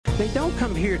They don't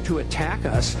come here to attack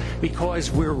us because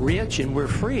we're rich and we're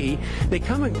free. They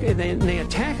come and they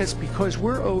attack us because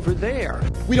we're over there.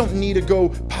 We don't need to go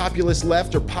populist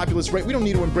left or populist right. We don't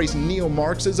need to embrace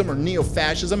neo-Marxism or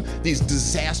neo-fascism, these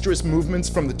disastrous movements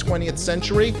from the 20th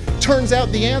century. Turns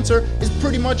out the answer is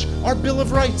pretty much our Bill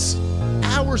of Rights,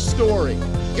 our story.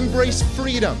 Embrace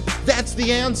freedom. That's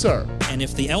the answer. And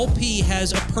if the LP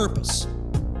has a purpose,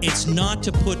 it's not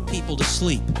to put people to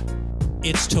sleep.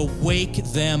 It's to wake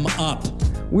them up.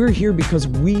 We're here because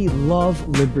we love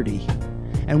liberty,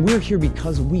 and we're here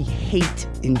because we hate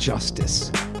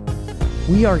injustice.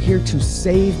 We are here to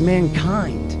save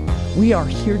mankind. We are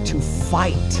here to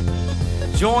fight.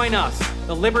 Join us,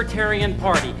 the Libertarian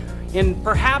Party, in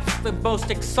perhaps the most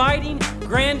exciting,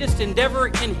 grandest endeavor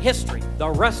in history, the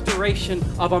restoration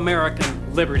of American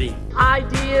liberty.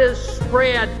 Ideas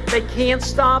spread, they can't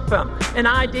stop them. An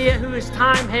idea whose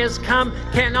time has come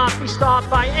cannot be stopped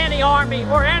by any army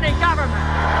or any government.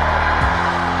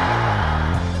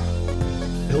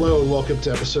 Hello and welcome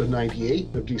to episode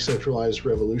 98 of Decentralized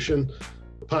Revolution,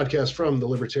 a podcast from the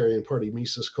Libertarian Party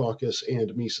Mises Caucus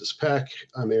and Mises PAC.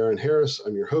 I'm Aaron Harris,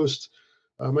 I'm your host.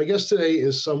 My guest today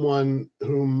is someone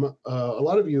whom a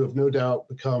lot of you have no doubt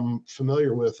become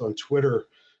familiar with on Twitter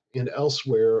and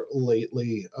elsewhere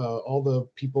lately. All the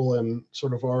people in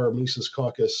sort of our Mises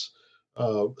Caucus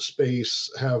space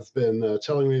have been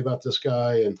telling me about this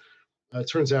guy, and it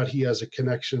turns out he has a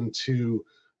connection to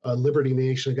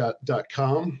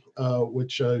LibertyNation.com,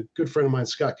 which a good friend of mine,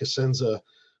 Scott Cosenza,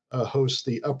 hosts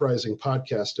the Uprising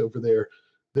podcast over there.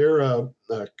 They're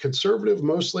conservative,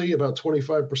 mostly about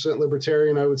 25%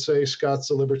 libertarian, I would say. Scott's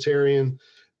a libertarian,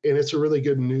 and it's a really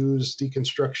good news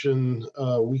deconstruction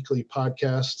weekly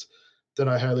podcast that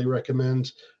I highly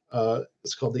recommend.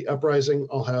 It's called The Uprising.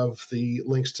 I'll have the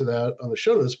links to that on the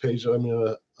show notes page that I'm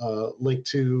going to link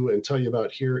to and tell you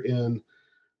about here in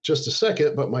just a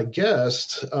second. But my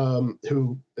guest,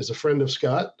 who is a friend of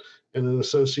Scott and an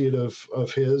associate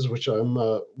of his, which I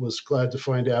was glad to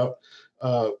find out,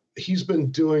 he's been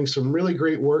doing some really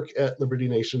great work at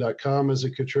LibertyNation.com as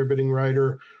a contributing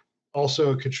writer,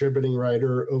 also a contributing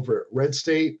writer over at Red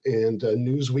State and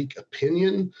Newsweek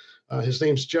Opinion. His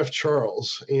name's Jeff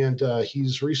Charles, and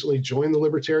he's recently joined the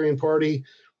Libertarian Party,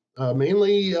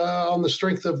 mainly on the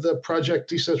strength of the Project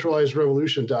Decentralized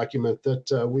Revolution document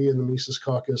that we in the Mises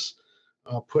Caucus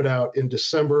put out in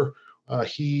December.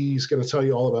 He's going to tell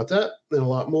you all about that and a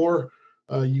lot more.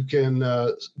 You can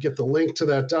get the link to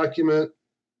that document,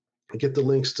 get the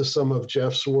links to some of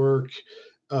Jeff's work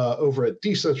over at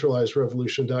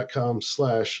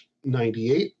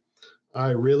decentralizedrevolution.com/98.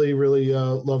 I really, really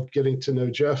loved getting to know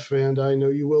Jeff, and I know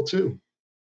you will too.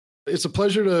 It's a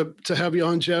pleasure to have you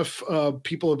on, Jeff.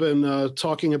 People have been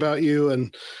talking about you,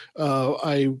 and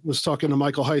I was talking to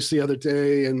Michael Heiss the other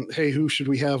day, and hey, who should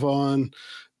we have on?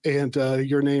 And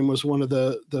your name was one of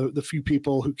the few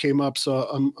people who came up.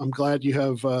 So I'm glad you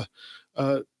have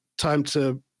time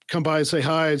to come by and say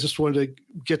hi. I just wanted to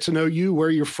get to know you, where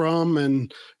you're from,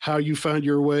 and how you found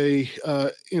your way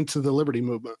into the Liberty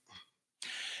movement.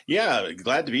 Yeah,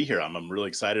 glad to be here. I'm really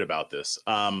excited about this.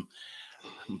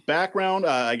 Background,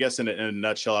 I guess in a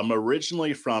nutshell, I'm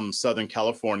originally from Southern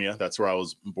California. That's where I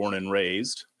was born and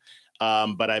raised.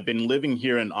 But I've been living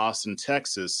here in Austin,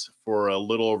 Texas for a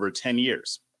little over 10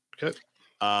 years. Okay.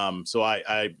 So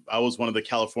I was one of the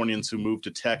Californians who moved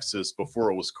to Texas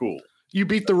before it was cool. You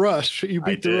beat the rush. You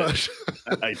beat the rush.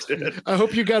 I did. I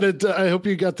hope you got it. I hope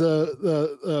you got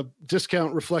the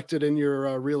discount reflected in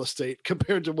your real estate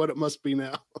compared to what it must be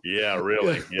now. Yeah,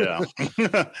 really. Yeah.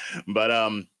 But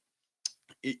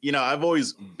I've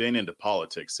always been into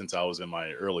politics since I was in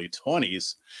my early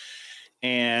 20s.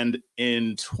 And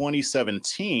in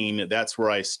 2017, that's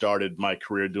where I started my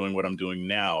career doing what I'm doing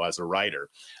now as a writer.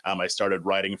 I started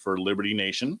writing for Liberty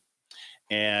Nation,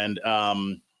 and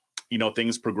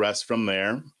things progressed from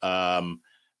there.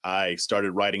 I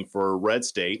started writing for Red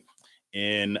State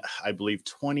in, I believe,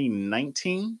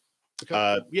 2019.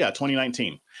 Okay.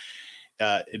 2019.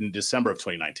 In December of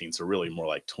 2019, so really more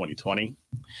like 2020.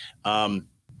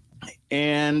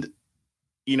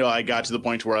 I got to the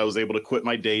point where I was able to quit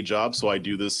my day job. So I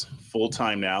do this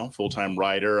full-time now, full-time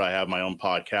writer. I have my own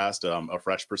podcast, A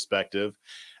Fresh Perspective.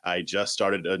 I just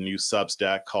started a new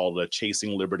Substack called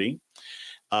Chasing Liberty.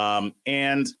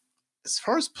 And as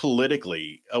far as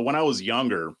politically, when I was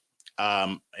younger,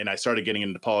 and I started getting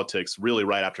into politics really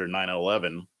right after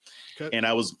 9/11, okay. And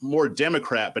I was more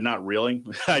Democrat, but not really.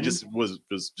 I just was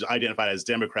identified as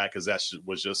Democrat because that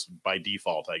was just by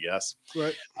default, I guess.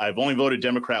 Right. I've only voted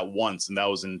Democrat once, and that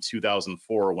was in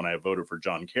 2004 when I voted for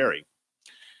John Kerry.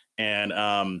 And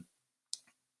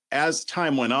as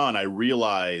time went on, I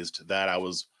realized that I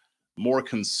was more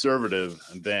conservative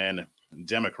than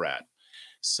Democrat.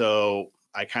 So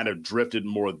I kind of drifted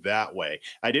more that way.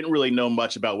 I didn't really know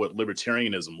much about what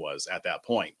libertarianism was at that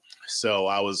point. So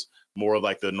I was more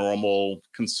like the normal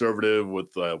conservative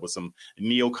with some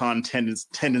neocon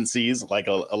tendencies, like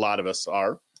a lot of us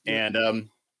are. And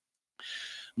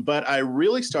but I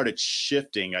really started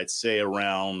shifting, I'd say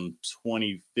around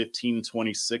 2015,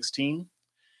 2016.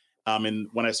 And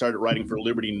when I started writing for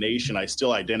Liberty Nation, I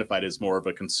still identified as more of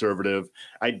a conservative.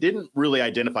 I didn't really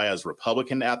identify as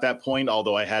Republican at that point,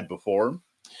 although I had before.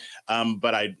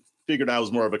 But I figured I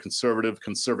was more of a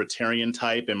conservatarian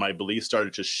type, and my beliefs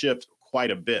started to shift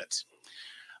quite a bit.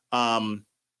 And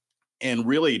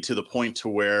really to the point to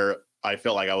where I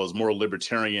felt like I was more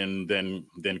libertarian than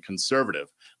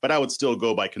conservative. But I would still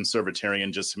go by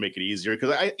conservatarian just to make it easier,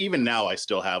 because even now I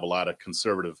still have a lot of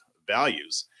conservative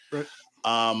values. Right.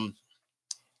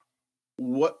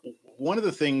 One of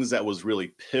the things that was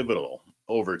really pivotal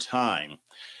over time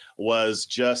was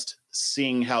just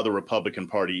seeing how the Republican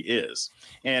Party is.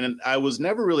 And I was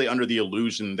never really under the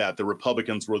illusion that the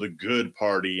Republicans were the good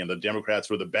party and the Democrats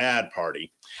were the bad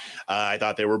party. I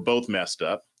thought they were both messed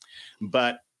up.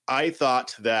 But I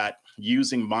thought that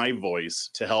using my voice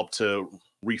to help to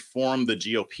reform the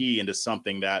GOP into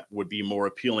something that would be more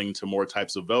appealing to more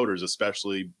types of voters,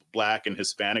 especially Black and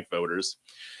Hispanic voters,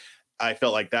 I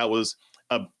felt like that was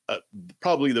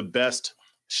probably the best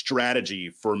strategy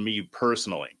for me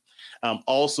personally.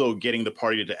 Also getting the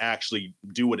party to actually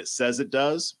do what it says it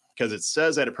does, because it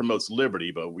says that it promotes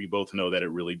liberty, but we both know that it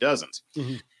really doesn't.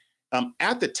 Mm-hmm.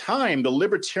 At the time, the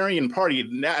Libertarian Party,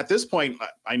 at this point,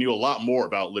 I knew a lot more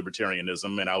about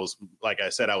libertarianism, and I was, like I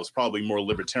said, I was probably more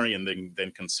libertarian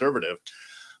than conservative,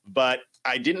 but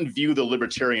I didn't view the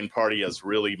Libertarian Party as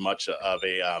really much of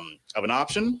an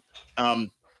option.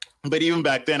 But even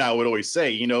back then, I would always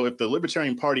say, if the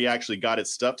Libertarian Party actually got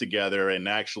its stuff together and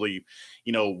actually,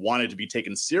 wanted to be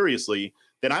taken seriously,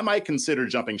 then I might consider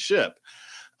jumping ship.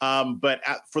 But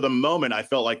for the moment, I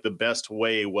felt like the best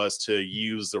way was to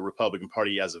use the Republican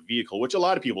Party as a vehicle, which a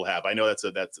lot of people have. I know that's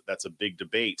a big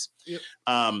debate. Yep.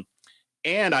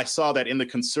 And I saw that in the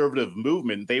conservative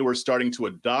movement, they were starting to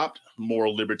adopt more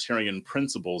libertarian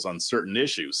principles on certain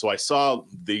issues. So I saw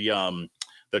the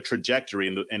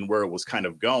trajectory and where it was kind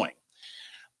of going.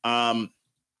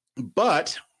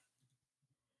 But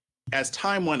as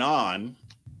time went on,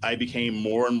 I became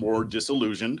more and more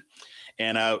disillusioned,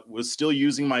 and I was still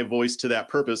using my voice to that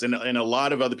purpose. And a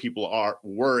lot of other people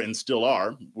were and still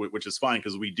are, which is fine,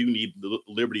 because we do need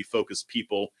liberty-focused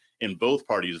people in both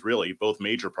parties, really, both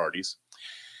major parties.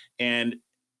 And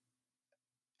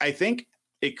I think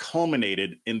it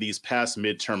culminated in these past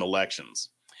midterm elections.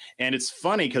 And it's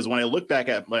funny because when I look back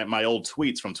at my old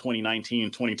tweets from 2019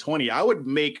 and 2020, I would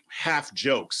make half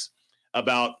jokes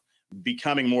about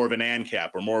becoming more of an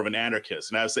ANCAP or more of an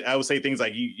anarchist. And I would say things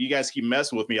like, you guys keep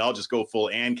messing with me, I'll just go full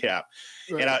ANCAP.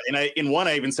 Right. And I in one,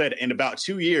 I even said, in about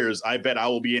 2 years, I bet I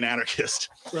will be an anarchist.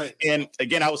 Right. And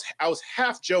again, I was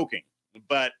half joking,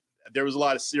 but there was a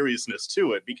lot of seriousness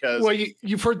to it, because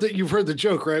you've heard the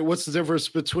joke, right? What's the difference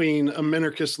between a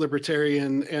minarchist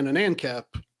libertarian and an ANCAP?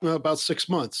 Well, about 6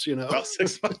 months, About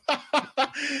 6 months.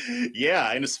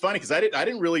 Yeah, and it's funny because I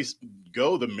didn't really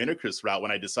go the minarchist route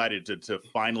when I decided to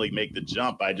finally make the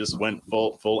jump. I just went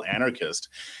full anarchist,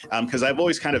 because I've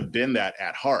always kind of been that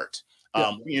at heart.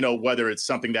 Whether it's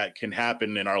something that can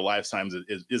happen in our lifetimes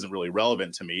isn't really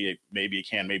relevant to me. Maybe it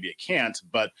can, maybe it can't.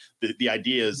 But the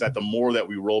idea is that the more that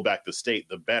we roll back the state,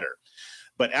 the better.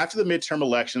 But after the midterm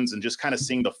elections and just kind of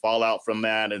seeing the fallout from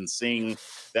that, and seeing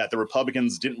that the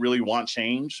Republicans didn't really want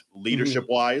change leadership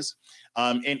wise,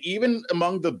 and even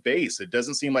among the base, it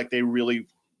doesn't seem like they really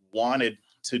wanted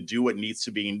to do what needs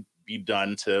to be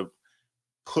done to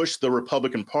push the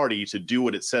Republican Party to do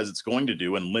what it says it's going to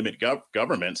do and limit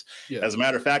government. Yeah. As a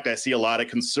matter of fact, I see a lot of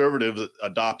conservatives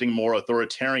adopting more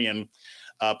authoritarian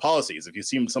policies. If you've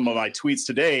seen some of my tweets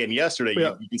today and yesterday,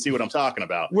 you can see what I'm talking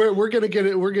about. We're going to get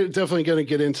it. We're definitely going to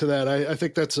get into that. I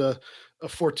think that's a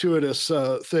fortuitous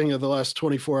thing of the last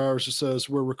 24 hours or so, as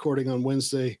we're recording on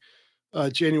Wednesday,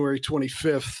 January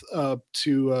 25th,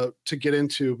 to get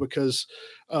into, because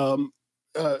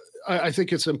I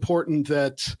think it's important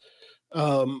that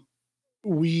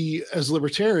we as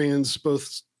libertarians,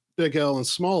 both big L and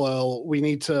small L, we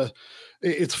need to,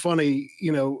 it's funny,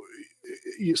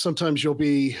 sometimes you'll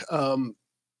be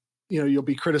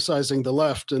criticizing the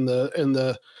left, and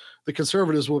the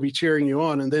conservatives will be cheering you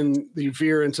on, and then you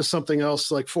veer into something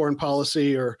else like foreign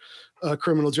policy or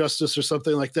criminal justice or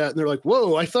something like that, and they're like,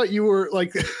 whoa, I thought you were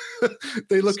like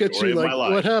they look at you like,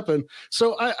 what happened?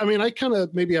 So I mean, I kind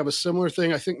of maybe have a similar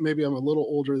thing. I think maybe I'm a little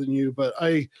older than you, but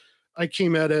I I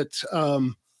came at it,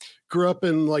 grew up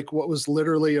in like what was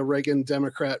literally a Reagan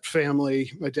Democrat family.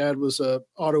 My dad was a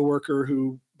auto worker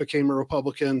who became a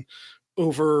Republican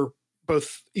over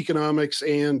both economics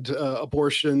and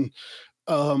abortion.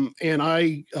 And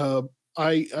I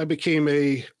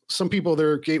became some people,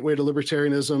 their gateway to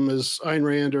libertarianism is Ayn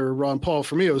Rand or Ron Paul.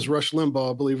 For me, it was Rush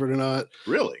Limbaugh, believe it or not.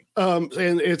 Really?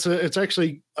 And it's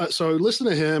actually, so I listened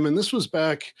to him, and this was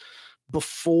back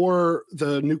before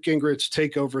the Newt Gingrich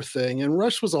takeover thing. And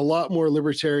Rush was a lot more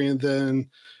libertarian than,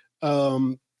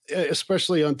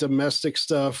 especially on domestic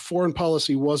stuff. Foreign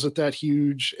policy wasn't that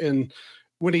huge. And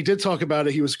when he did talk about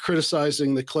it, he was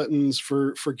criticizing the Clintons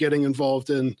for getting involved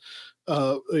in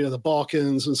the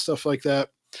Balkans and stuff like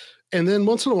that. And then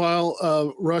once in a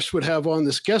while, Rush would have on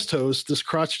this guest host, this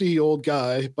crotchety old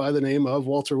guy by the name of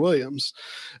Walter Williams.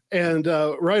 And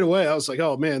right away, I was like,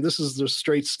 oh, man, this is the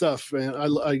straight stuff, man.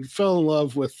 I fell in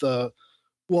love with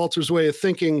Walter's way of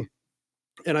thinking.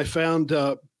 And I found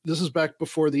this is back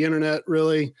before the internet,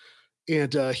 really.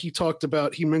 And he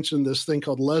mentioned this thing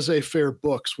called Laissez-Faire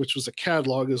Books, which was a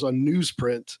catalog. It was on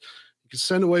newsprint. You could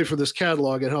send away for this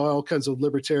catalog and had all kinds of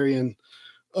libertarian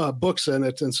books in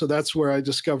it. And so that's where I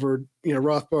discovered,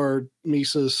 Rothbard,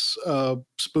 Mises,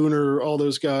 Spooner, all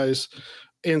those guys.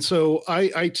 And so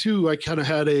I kind of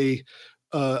had a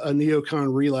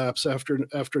neocon relapse after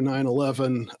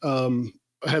 9/11.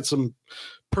 I had some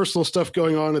personal stuff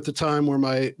going on at the time where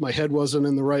my head wasn't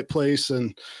in the right place.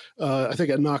 And I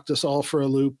think it knocked us all for a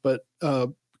loop, but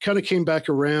kind of came back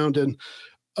around. And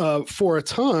for a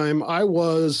time I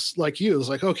was like you, I was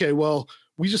like, okay, well,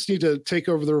 we just need to take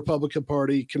over the Republican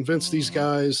Party, convince these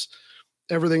guys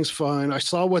everything's fine. I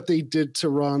saw what they did to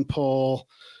Ron Paul.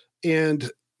 And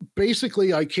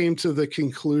basically I came to the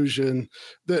conclusion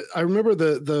that I remember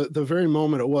the very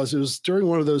moment it was during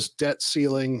one of those debt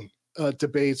ceiling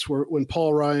debates when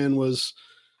Paul Ryan was,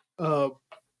 I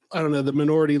don't know, the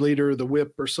minority leader, the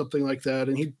whip or something like that.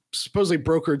 And he supposedly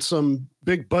brokered some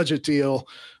big budget deal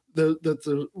that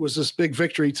there was this big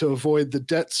victory to avoid the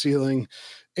debt ceiling.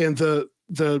 And the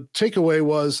takeaway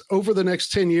was, over the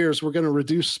next 10 years, we're going to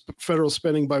reduce federal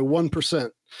spending by 1%.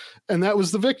 And that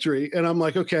was the victory. And I'm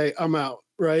like, okay, I'm out.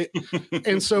 Right.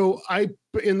 And so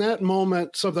in that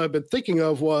moment, something I've been thinking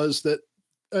of was that,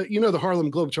 the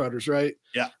Harlem Globetrotters, right?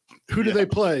 Yeah. Who do they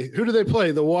play?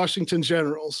 The Washington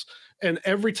Generals. And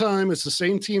every time it's the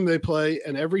same team they play.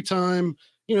 And every time,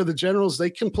 the Generals, they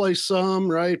can play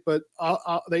some, right? But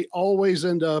they always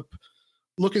end up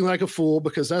looking like a fool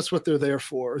because that's what they're there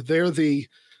for. They're the,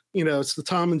 it's the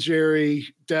Tom and Jerry,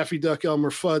 Daffy Duck,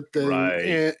 Elmer Fudd thing.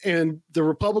 Right. And the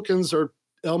Republicans are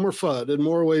Elmer Fudd in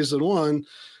more ways than one.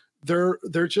 They're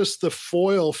just the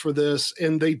foil for this.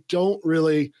 And they don't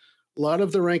really, a lot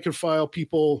of the rank and file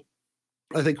people,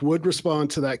 I think, would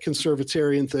respond to that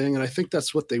conservatarian thing. And I think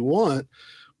that's what they want,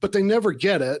 but they never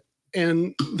get it.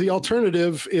 And the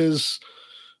alternative is,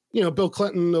 Bill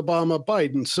Clinton, Obama,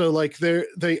 Biden. So like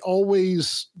they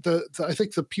always, I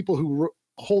think the people who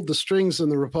hold the strings in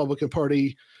the Republican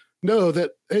Party know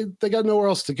that they got nowhere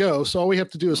else to go. So all we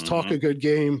have to do is talk a good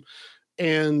game,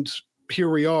 and here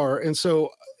we are. And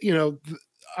so,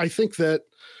 I think that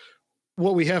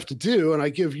what we have to do, and I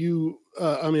give you,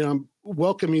 I'm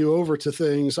welcome you over to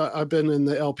things. I've been in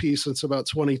the LP since about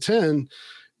 2010,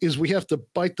 is we have to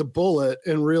bite the bullet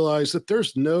and realize that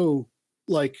there's no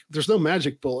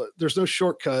magic bullet. There's no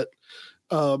shortcut.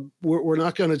 We're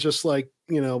not going to just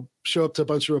show up to a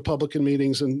bunch of Republican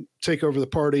meetings and take over the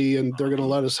party and they're going to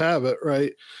let us have it.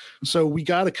 Right. So we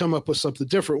got to come up with something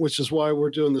different, which is why we're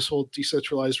doing this whole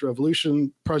Decentralized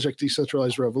Revolution, Project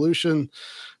Decentralized Revolution,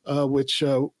 which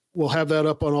we'll have that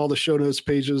up on all the show notes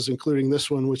pages, including this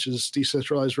one, which is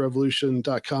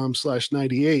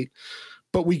decentralizedrevolution.com/98.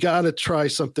 But we got to try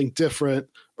something different,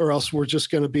 or else we're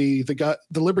just going to be the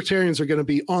libertarians are going to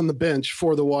be on the bench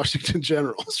for the Washington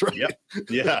Generals, right? Yep.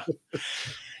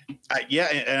 Yeah.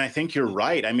 And I think you're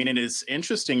right. I mean, it is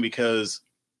interesting because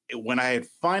when I had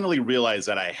finally realized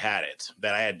that I had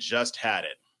just had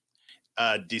it,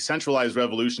 Decentralized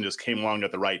Revolution just came along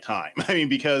at the right time. I mean,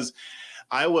 because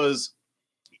I went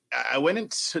in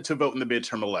to vote in the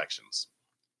midterm elections,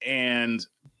 and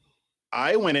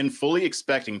I went in fully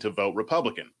expecting to vote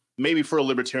Republican, maybe for a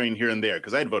libertarian here and there,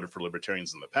 because I had voted for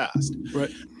libertarians in the past. Right.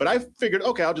 But I figured,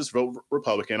 okay, I'll just vote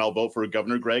Republican. I'll vote for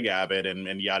Governor Greg Abbott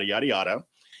and yada, yada, yada.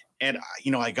 And,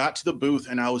 I got to the booth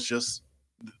and I was just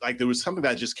like, there was something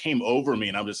that just came over me.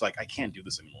 And I'm just like, I can't do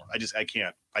this anymore. I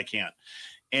can't.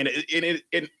 And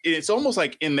it's almost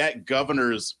like in that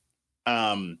governor's,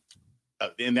 in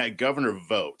that governor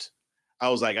vote, I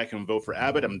was like, I can vote for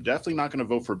Abbott. I'm definitely not going to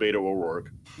vote for Beto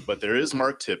O'Rourke, but there is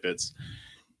Mark Tippett.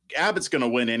 Abbott's going to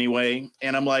win anyway.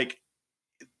 And I'm like,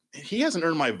 he hasn't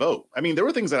earned my vote. I mean, there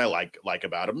were things that I like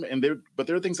about him, but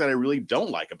there are things that I really don't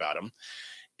like about him.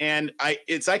 And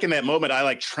it's like in that moment, I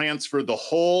like transferred the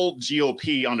whole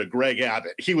GOP onto Greg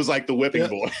Abbott. He was like the whipping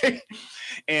boy.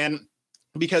 And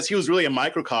because he was really a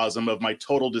microcosm of my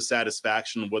total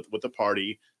dissatisfaction with the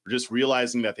party, just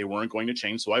realizing that they weren't going to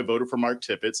change. So I voted for Mark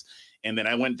Tippett, and then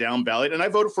I went down ballot and I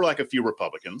voted for like a few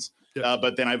Republicans,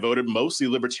 but then I voted mostly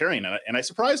Libertarian, and I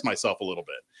surprised myself a little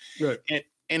bit. Right.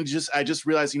 And I just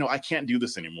realized, I can't do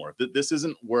this anymore. This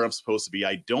isn't where I'm supposed to be.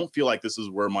 I don't feel like this is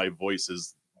where my voice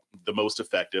is the most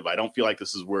effective. I don't feel like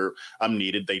this is where I'm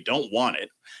needed. They don't want it.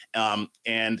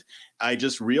 And I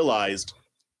just realized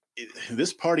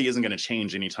this party isn't going to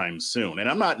change anytime soon. And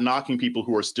I'm not knocking people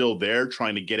who are still there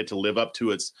trying to get it to live up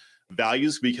to its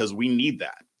values, because we need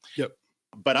that. Yep.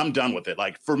 But I'm done with it.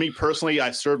 Like, for me personally,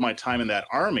 I served my time in that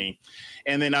army,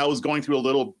 and then I was going through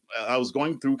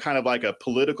kind of like a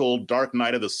political dark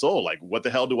night of the soul. Like, what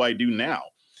the hell do I do now?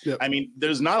 Yep. I mean,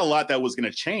 there's not a lot that was going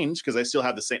to change, because I still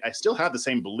have the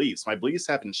same beliefs. My beliefs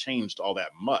haven't changed all that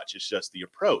much. It's just the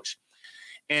approach.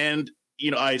 And,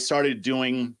 I started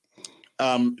doing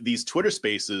these Twitter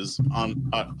spaces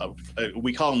on,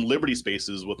 we call them Liberty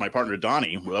Spaces, with my partner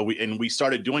Donnie. And we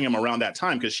started doing them around that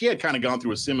time, because she had kind of gone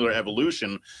through a similar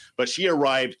evolution, but she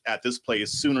arrived at this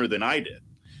place sooner than I did.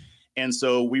 And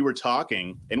so we were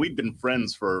talking, and we'd been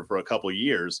friends for a couple of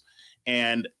years,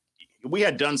 and we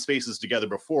had done spaces together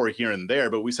before here and there,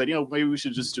 but we said, maybe we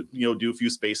should just, do a few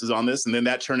spaces on this. And then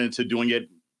that turned into doing it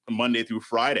Monday through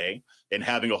Friday and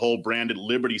having a whole branded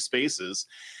Liberty Spaces.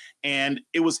 And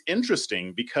it was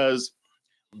interesting because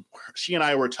she and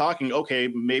I were talking, okay,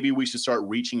 maybe we should start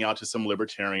reaching out to some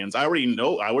libertarians. I already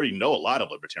know a lot of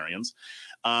libertarians.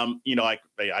 I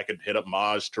could hit up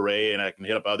Maj Toure, and I can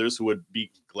hit up others who would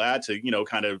be glad to,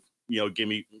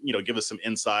 give us some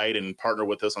insight and partner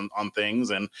with us on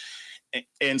things.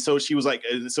 And so she was like,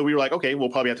 so we were like, okay, we'll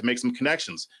probably have to make some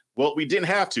connections. Well, we didn't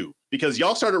have to, because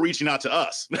y'all started reaching out to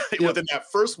us. Within that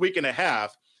first week and a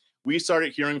half, we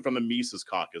started hearing from the Mises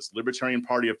Caucus, Libertarian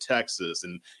Party of Texas,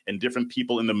 and different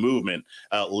people in the movement.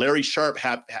 Larry Sharp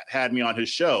had me on his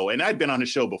show, and I'd been on his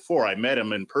show before. I met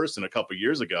him in person a couple of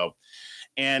years ago,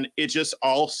 and it just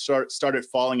all started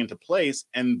falling into place.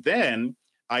 And then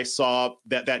I saw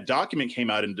that document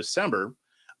came out in December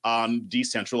on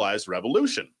decentralized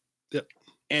revolution. Yep.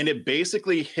 And it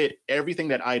basically hit everything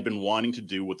that I had been wanting to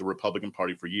do with the Republican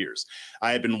Party for years.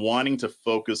 I had been wanting to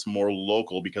focus more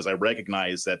local, because I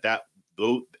recognized that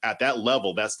at that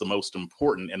level, that's the most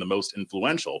important and the most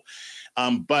influential.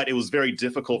 But it was very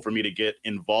difficult for me to get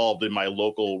involved in my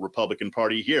local Republican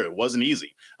Party here. It wasn't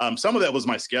easy. Some of that was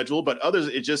my schedule, but others,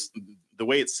 the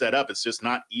way it's set up, it's just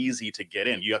not easy to get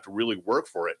in. You have to really work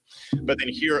for it. But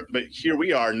here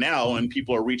we are now, and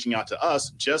people are reaching out to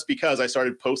us just because I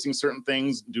started posting certain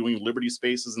things, doing Liberty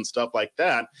Spaces and stuff like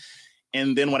that.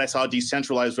 And then when I saw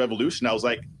Decentralized Revolution, I was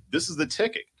like, this is the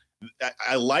ticket.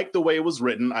 I like the way it was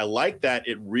written. I like that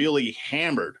it really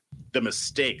hammered the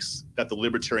mistakes that the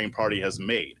Libertarian Party has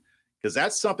made, because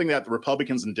that's something that the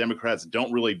Republicans and Democrats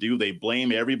don't really do. They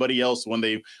blame everybody else when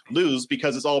they lose,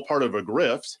 because it's all part of a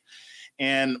grift.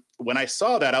 And when I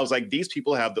saw that, I was like, these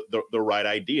people have the right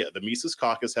idea. The Mises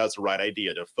Caucus has the right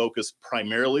idea to focus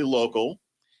primarily local,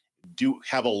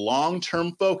 have a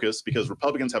long-term focus, because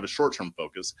Republicans have a short-term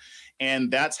focus, and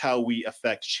that's how we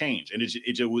affect change. And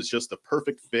it was just the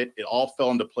perfect fit. It all fell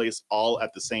into place all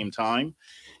at the same time.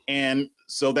 And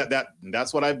so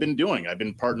that's what I've been doing. I've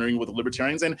been partnering with the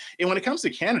libertarians. And when it comes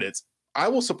to candidates, I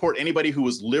will support anybody who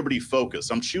is liberty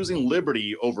focused. I'm choosing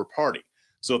liberty over party.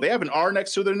 So if they have an R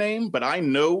next to their name, but I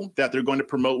know that they're going to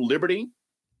promote liberty,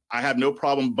 I have no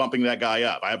problem bumping that guy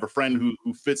up. I have a friend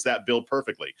who fits that bill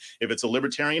perfectly. If it's a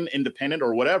libertarian, independent,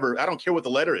 or whatever, I don't care what the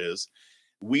letter is.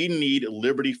 We need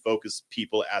liberty-focused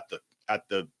people at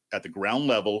the ground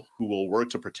level who will work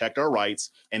to protect our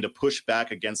rights and to push back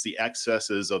against the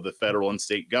excesses of the federal and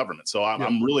state government. So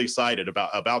I'm really excited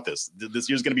about this. This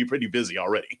year's going to be pretty busy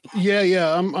already.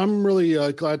 Yeah. I'm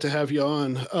really glad to have you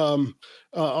on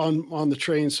the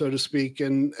train, so to speak.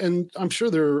 And I'm sure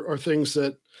there are things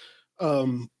that,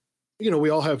 we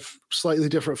all have slightly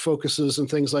different focuses and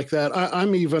things like that.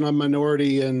 I'm even a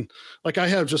minority, and like I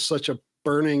have just such a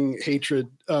burning hatred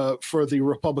for the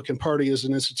Republican Party as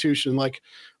an institution. Like,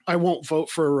 I won't vote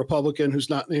for a Republican who's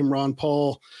not named Ron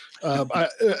Paul.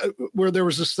 Where there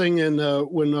was this thing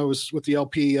when I was with the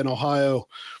LP in Ohio,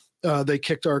 they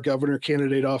kicked our governor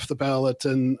candidate off the ballot,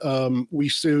 and we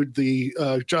sued the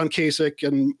John Kasich,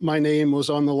 and my name was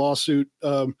on the lawsuit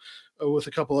with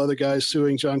a couple other guys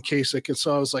suing John Kasich. And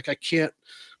so I was like, I can't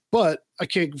but I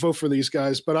can't vote for these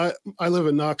guys. But I live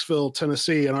in Knoxville,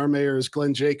 Tennessee, and our mayor is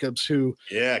Glenn Jacobs, who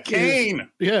Kane.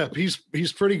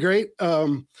 He's pretty great.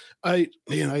 I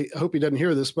hope he doesn't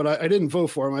hear this, but I didn't vote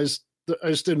for him. I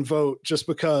just didn't vote just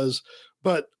because.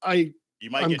 But you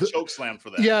might get chokeslammed for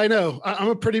that. Yeah, I know. I'm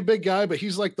a pretty big guy, but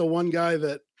he's like the one guy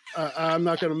that I'm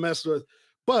not going to mess with.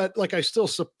 But like, I still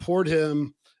support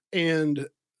him and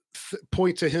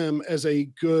point to him as a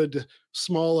good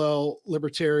small L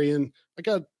libertarian. I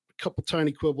got a couple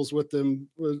tiny quibbles with him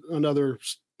another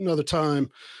time,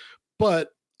 but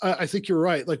I think you're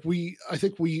right. Like I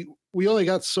think we only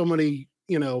got so many,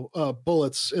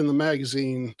 bullets in the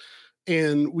magazine,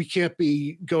 and we can't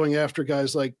be going after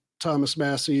guys like Thomas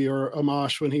Massey or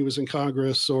Amash when he was in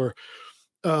Congress, or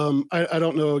I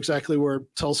don't know exactly where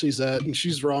Tulsi's at, and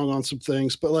she's wrong on some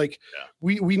things, but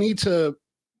we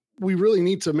really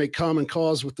need to make common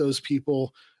cause with those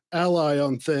people, ally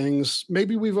on things.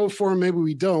 Maybe we vote for them, maybe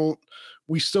we don't.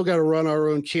 We still got to run our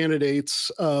own candidates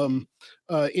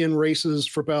in races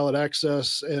for ballot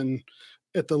access and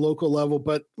at the local level.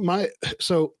 But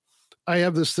so I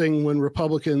have this thing when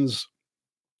Republicans,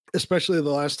 especially the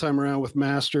last time around with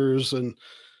Masters and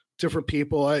different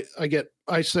people,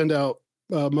 I send out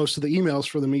most of the emails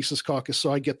for the Mises Caucus,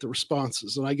 so I get the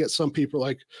responses, and I get some people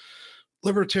like,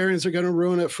 libertarians are going to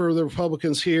ruin it for the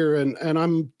Republicans here, and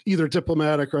I'm either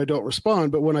diplomatic or I don't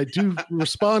respond. But when I do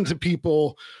respond to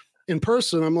people in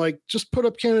person, I'm like, just put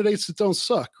up candidates that don't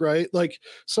suck, right? Like,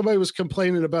 somebody was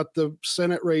complaining about the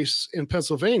Senate race in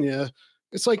Pennsylvania.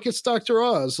 It's like, it's Dr.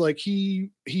 Oz. Like,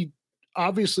 he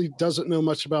obviously doesn't know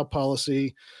much about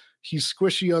policy. He's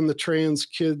squishy on the trans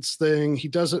kids thing. He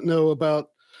doesn't know about,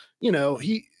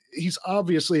 he's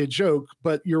obviously a joke,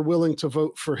 but you're willing to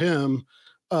vote for him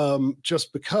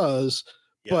just because.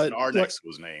 Yes, but Arnex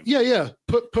was named. Yeah.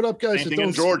 Put up guys that don't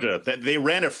in Georgia. That they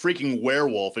ran a freaking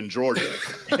werewolf in Georgia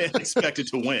and expected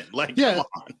to win. Like, come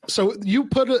on. So you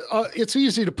put it's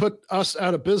easy to put us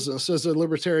out of business as a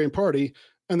libertarian party,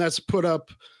 and that's put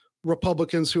up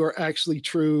Republicans who are actually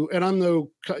true. And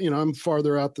I'm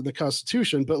farther out than the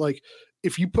Constitution, but like,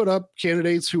 if you put up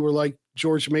candidates who were like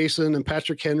George Mason and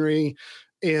Patrick Henry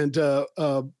and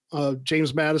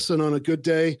James Madison on a good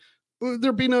day,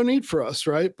 there'd be no need for us,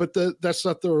 right? But that's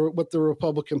not what the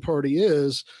Republican Party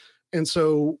is. And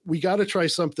so we got to try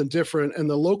something different. And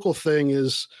the local thing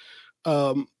is,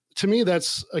 to me,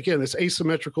 that's, again, it's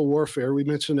asymmetrical warfare. We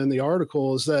mentioned in the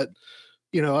article is that,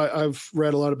 I've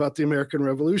read a lot about the American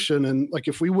Revolution, and like,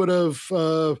 if we would have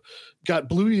got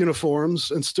blue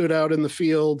uniforms and stood out in the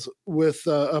field with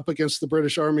up against the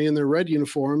British Army in their red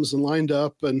uniforms and lined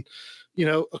up, and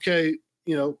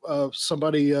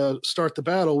somebody start the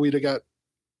battle, we'd got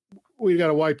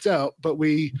wiped out. But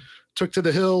we took to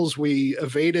the hills, we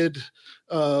evaded,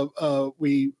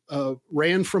 we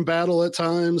ran from battle at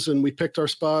times, and we picked our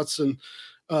spots, and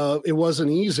it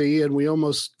wasn't easy, and we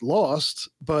almost lost.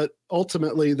 But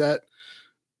ultimately, that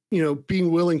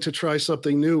being willing to try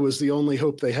something new was the only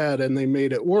hope they had, and they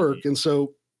made it work. And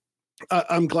so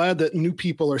I'm glad that new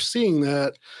people are seeing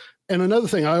that. And another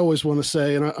thing I always want to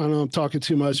say, and I know I'm talking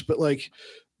too much, but like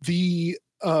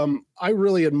I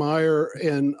really admire,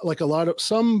 and like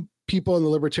some people in the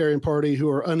Libertarian Party who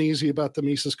are uneasy about the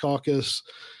Mises Caucus,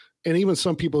 and even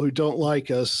some people who don't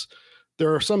like us,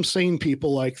 there are some sane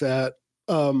people like that.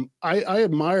 I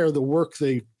admire the work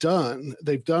they've done.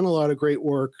 They've done a lot of great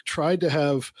work, tried to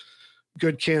have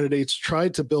good candidates,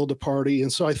 tried to build a party.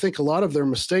 And so I think a lot of their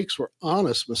mistakes were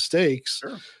honest mistakes.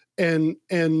 Sure. And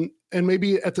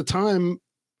maybe at the time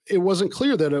it wasn't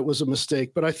clear that it was a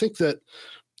mistake, but I think that,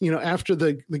 after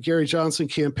the Gary Johnson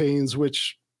campaigns,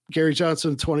 which Gary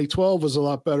Johnson in 2012 was a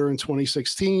lot better in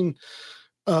 2016.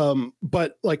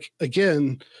 But like,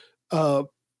 again,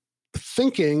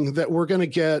 thinking that we're going to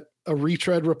get a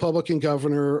retread Republican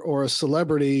governor or a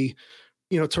celebrity,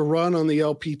 to run on the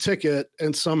LP ticket,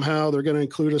 and somehow they're going to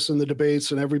include us in the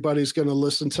debates and everybody's going to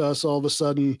listen to us all of a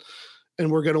sudden and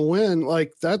we're going to win.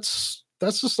 Like, that's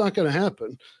just not going to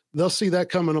happen. They'll see that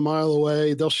coming a mile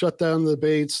away. They'll shut down the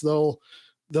debates. They'll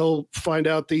find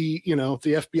out the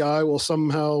FBI will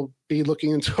somehow be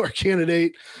looking into our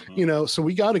candidate, so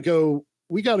we got to go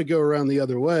around the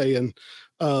other way. And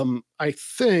I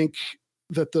think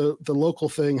that the local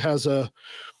thing has a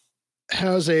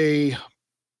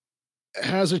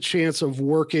chance of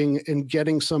working and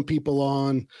getting some people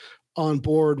on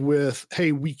board with,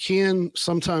 hey, we can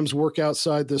sometimes work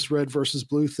outside this red versus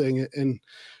blue thing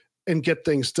and get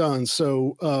things done.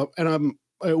 So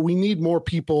we need more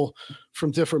people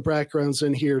from different backgrounds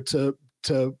in here to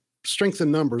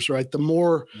strengthen numbers, right? The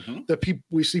more that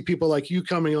we see people like you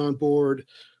coming on board,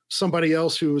 somebody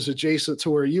else who is adjacent to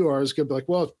where you are is going to be like,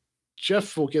 well,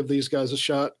 Jeff will give these guys a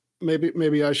shot.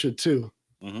 Maybe I should too.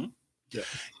 Mm-hmm. Yeah.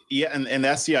 Yeah, and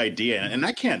that's the idea. And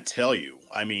I can't tell you,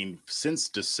 I mean, since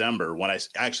December, when I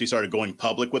actually started going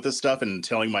public with this stuff and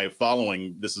telling my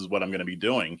following, this is what I'm going to be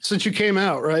doing. Since you came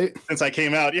out, right? Since I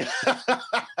came out, yeah.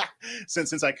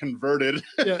 since I converted.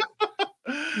 Yeah.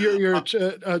 You're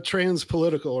trans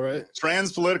political, right?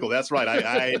 Trans political, that's right.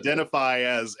 I identify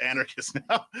as anarchist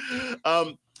now.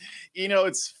 You know,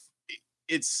 it's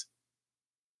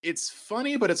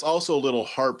funny, but it's also a little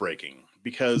heartbreaking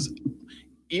because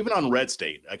even on Red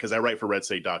State, because I write for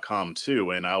redstate.com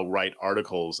too, and I'll write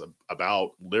articles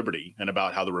about liberty and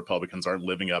about how the Republicans aren't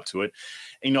living up to it.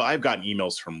 And, you know, I've gotten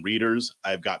emails from readers.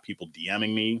 I've got people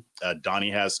DMing me.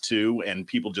 Donnie has too, and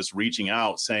people just reaching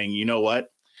out saying, you know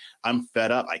what? I'm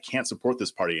fed up. I can't support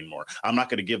this party anymore. I'm not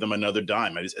going to give them another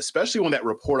dime. Especially when that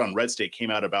report on Red State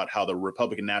came out about how the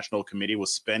Republican National Committee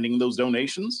was spending those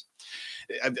donations.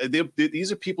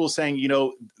 These are people saying, you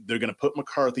know, they're going to put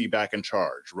McCarthy back in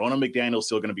charge. Ronna McDaniel is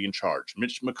still going to be in charge.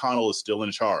 Mitch McConnell is still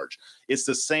in charge. It's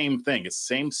the same thing. It's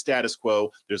the same status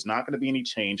quo. There's not going to be any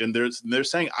change. And they're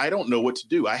saying, I don't know what to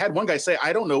do. I had one guy say,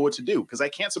 I don't know what to do because I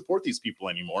can't support these people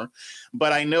anymore.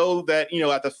 But I know that, you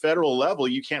know, at the federal level,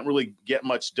 you can't really get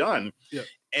much done. Yeah.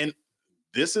 And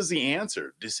this is the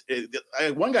answer.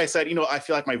 One guy said, you know, I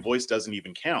feel like my voice doesn't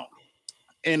even count.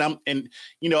 And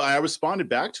you know, I responded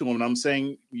back to him and I'm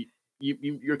saying,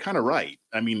 you're kind of right.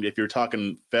 I mean, if you're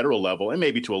talking federal level and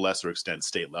maybe to a lesser extent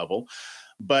state level,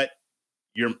 but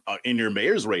you're in your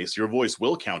mayor's race, your voice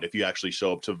will count if you actually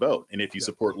show up to vote and if you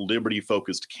support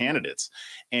liberty-focused candidates.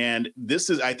 And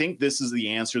I think this is the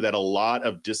answer that a lot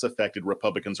of disaffected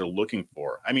Republicans are looking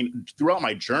for. I mean, throughout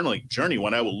my journey,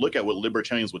 when I would look at what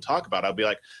libertarians would talk about, I'd be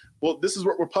like, well, this is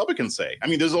what Republicans say. I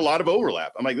mean, there's a lot of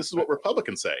overlap. I'm like, this is what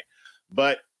Republicans say.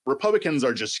 But Republicans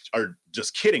are just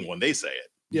kidding when they say it.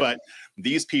 Yeah. But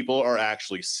these people are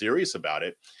actually serious about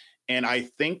it. And I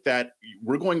think that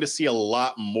we're going to see a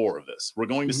lot more of this. We're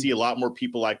going to see a lot more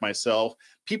people like myself,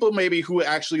 people maybe who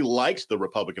actually liked the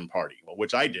Republican Party,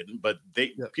 which I didn't, but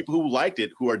people who liked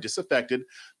it, who are disaffected,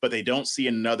 but they don't see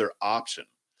another option.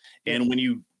 And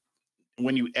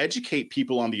when you educate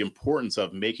people on the importance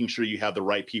of making sure you have the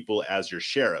right people as your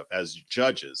sheriff, as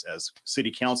judges, as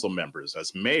city council members,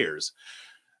 as mayors,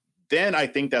 then I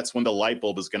think that's when the light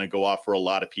bulb is going to go off for a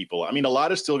lot of people. I mean, a lot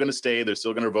are still going to stay. They're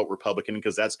still going to vote Republican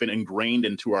because that's been ingrained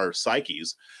into our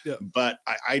psyches. Yeah. But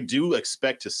I do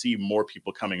expect to see more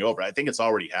people coming over. I think it's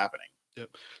already happening. Yep.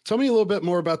 Tell me a little bit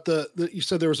more about you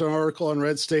said there was an article on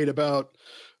Red State about,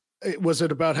 was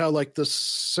it about how like the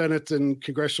Senate and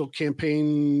congressional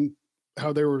campaign,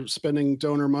 how they were spending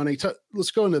donor money?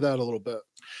 Let's go into that a little bit.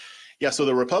 Yeah, so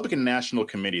the Republican National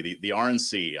Committee, the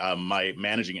RNC, my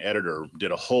managing editor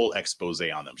did a whole expose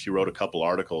on them. She wrote a couple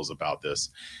articles about this,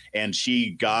 and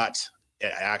she got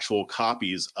actual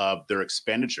copies of their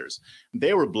expenditures.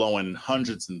 They were blowing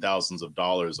hundreds and thousands of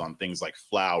dollars on things like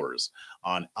flowers,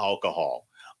 on alcohol,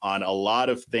 on a lot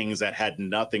of things that had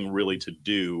nothing really to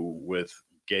do with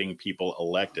getting people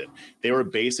elected. They were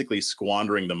basically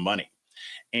squandering the money.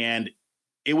 And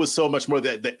it was so much more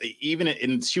that even,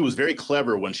 and she was very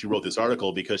clever when she wrote this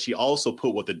article because she also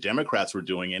put what the Democrats were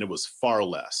doing, and it was far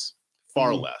less.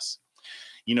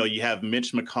 You know, you have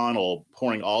Mitch McConnell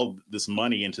pouring all this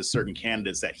money into certain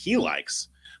candidates that he likes,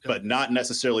 but not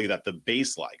necessarily that the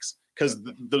base likes, because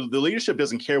the leadership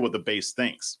doesn't care what the base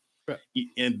thinks. Right.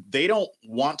 And they don't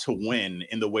want to win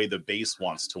in the way the base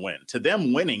wants to win. To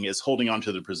them, winning is holding on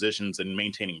to their positions and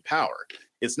maintaining power.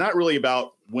 It's not really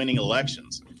about winning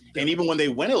elections. And even when they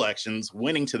win elections,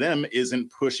 winning to them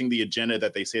isn't pushing the agenda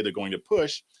that they say they're going to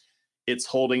push. It's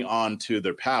holding on to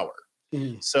their power.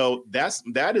 So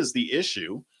that is the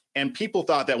issue. And people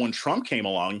thought that when Trump came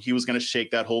along, he was going to shake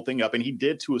that whole thing up. And he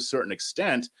did to a certain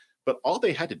extent. But all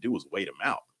they had to do was wait him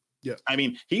out. Yeah. I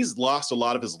mean, he's lost a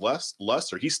lot of his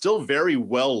luster. He's still very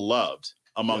well loved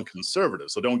among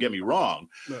conservatives. So don't get me wrong.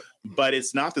 But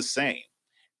it's not the same.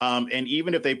 And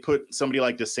even if they put somebody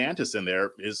like DeSantis in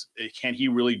there, can he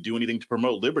really do anything to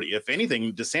promote liberty? If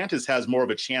anything, DeSantis has more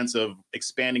of a chance of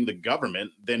expanding the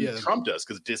government than Trump does,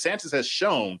 because DeSantis has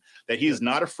shown that he is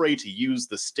not afraid to use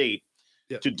the state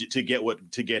to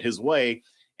get his way.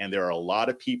 And there are a lot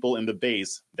of people in the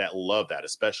base that love that,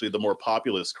 especially the more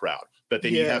populist crowd. But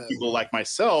then you have people like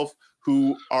myself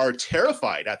who are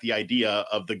terrified at the idea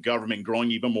of the government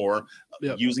growing even more,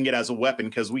 using it as a weapon,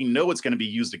 because we know it's going to be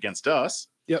used against us.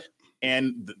 Yep.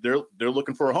 And they're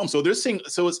looking for a home. So they're seeing.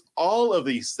 So it's all of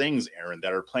these things, Aaron,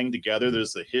 that are playing together.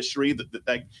 There's the history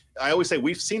that I always say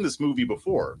we've seen this movie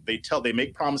before. They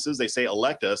make promises. They say,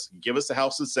 elect us, give us the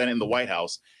House, the Senate, and the White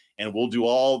House, and we'll do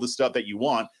all the stuff that you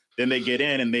want. Then they get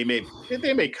in and they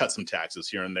may cut some taxes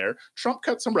here and there. Trump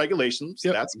cut some regulations.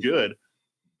 Yep. That's good.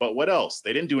 But what else?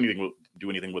 They didn't do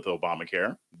anything with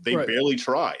Obamacare. They barely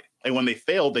tried. And when they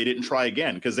failed, they didn't try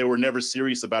again because they were never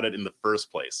serious about it in the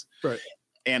first place. Right.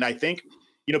 And I think,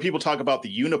 people talk about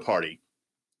the uniparty,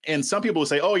 and some people will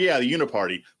say, oh, yeah, the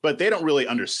uniparty, but they don't really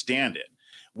understand it.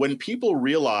 When people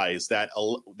realize that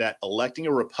electing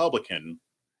a Republican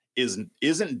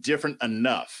isn't different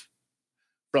enough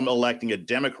from electing a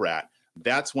Democrat,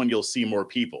 that's when you'll see more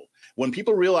people. When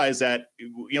people realize that,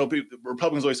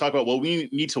 Republicans always talk about, well, we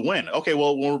need to win. Okay,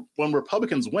 well, when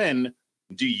Republicans win,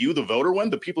 do you, the voter, win?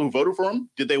 The people who voted for them,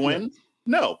 did they win?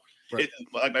 No. Right.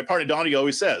 Like my partner Donnie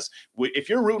always says, if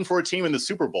you're rooting for a team in the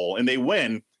Super Bowl and they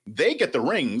win, they get the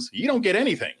rings. You don't get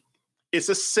anything. It's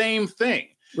the same thing.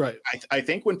 Right. I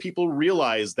think when people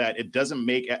realize that it doesn't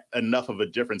make enough of a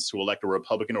difference to elect a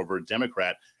Republican over a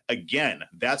Democrat, again,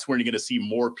 that's when you're going to see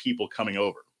more people coming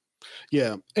over.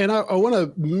 Yeah. And I want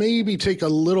to maybe take a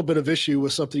little bit of issue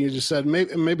with something you just said.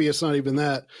 Maybe it's not even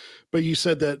that, but you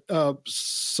said that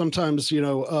sometimes,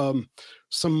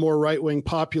 some more right-wing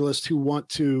populists who want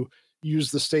to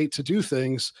use the state to do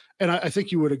things. And I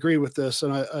think you would agree with this.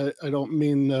 And I don't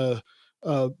mean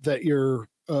that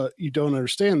you don't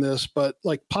understand this, but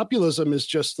like populism is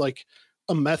just like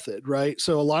a method, right?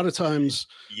 So a lot of times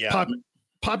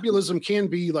populism can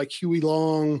be like Huey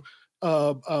Long,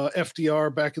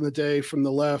 FDR back in the day from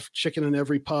the left, chicken in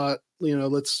every pot,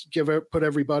 let's put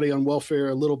everybody on welfare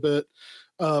a little bit.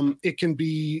 It can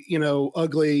be,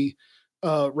 ugly,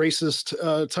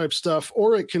 racist type stuff,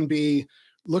 or it can be,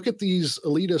 look at these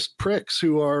elitist pricks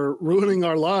who are ruining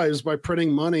our lives by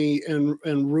printing money and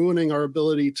ruining our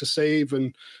ability to save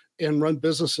and run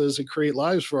businesses and create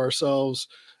lives for ourselves.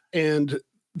 And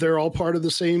they're all part of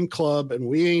the same club and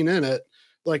we ain't in it.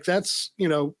 Like that's,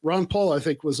 Ron Paul, I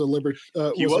think was a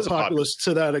populist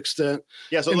to that extent.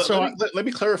 Yeah. So, let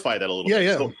me clarify that a little bit.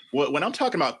 Yeah. So when I'm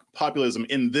talking about populism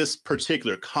in this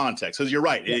particular context, because you're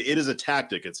right, it is a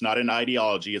tactic. It's not an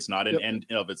ideology. It's not an end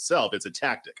in of itself. It's a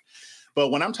tactic. But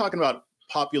when I'm talking about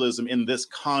populism in this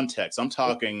context, I'm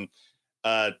talking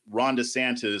Ron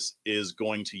DeSantis is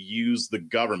going to use the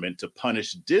government to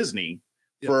punish Disney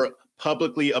for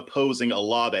publicly opposing a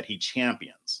law that he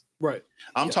champions. Right.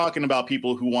 I'm talking about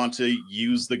people who want to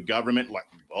use the government,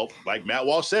 like Matt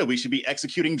Walsh said, we should be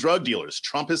executing drug dealers.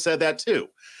 Trump has said that too.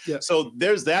 Yeah. So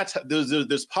there's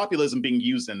populism being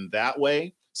used in that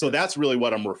way. So that's really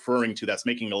what I'm referring to. That's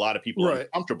making a lot of people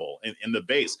uncomfortable in the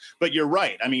base. But you're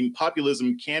right. I mean,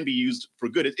 populism can be used for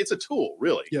good. It's a tool,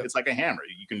 really. Yeah. It's like a hammer.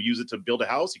 You can use it to build a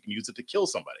house. You can use it to kill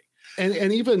somebody.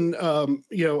 And even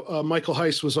Michael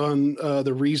Heiss was on one of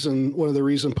the Reason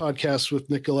podcasts with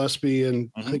Nick Gillespie, and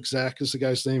I think Zach is the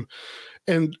guy's name.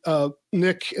 And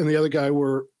Nick and the other guy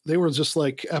were just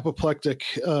like apoplectic,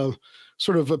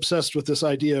 sort of obsessed with this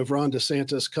idea of Ron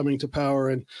DeSantis coming to power.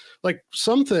 And like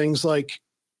some things, like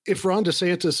if Ron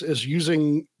DeSantis is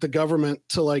using the government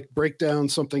to like break down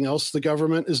something else the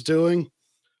government is doing,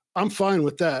 I'm fine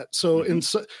with that. So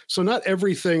so not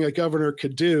everything a governor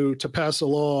could do to pass a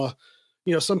law,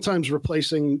 sometimes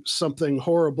replacing something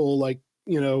horrible like,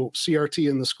 CRT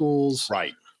in the schools,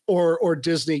 right, or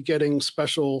Disney getting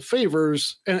special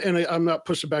favors. And I'm not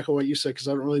pushing back on what you said because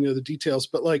I don't really know the details,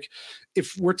 but like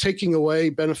if we're taking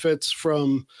away benefits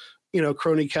from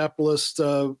crony capitalist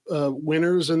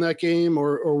winners in that game,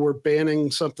 or we're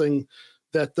banning something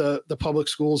that the public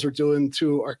schools are doing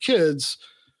to our kids,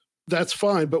 that's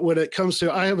fine. But when it comes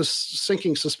to, I have a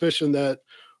sinking suspicion that,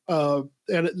 and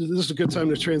this is a good time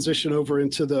to transition over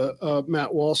into the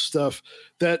Matt Walsh stuff,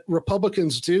 that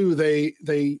Republicans do,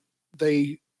 they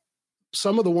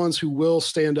some of the ones who will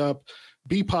stand up,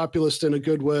 be populist in a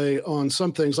good way on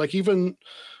some things, like even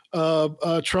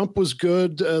Trump was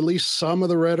good, at least some of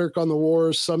the rhetoric on the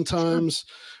wars sometimes,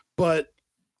 but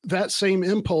that same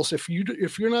impulse, if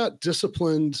you're not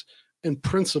disciplined and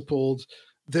principled,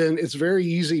 then it's very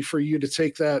easy for you to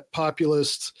take that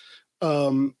populist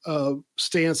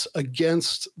stance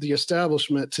against the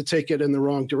establishment to take it in the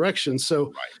wrong direction.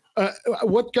 So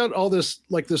what got all this,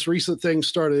 like this recent thing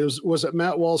started, was it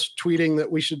Matt Walsh tweeting that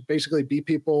we should basically beat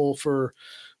people for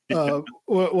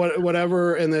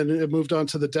whatever, and then it moved on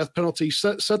to the death penalty.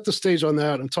 Set the stage on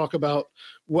that and talk about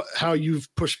how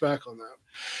you've pushed back on that.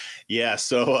 Yeah.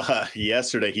 So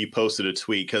yesterday he posted a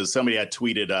tweet because somebody had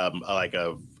tweeted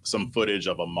some footage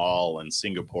of a mall in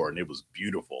Singapore, and it was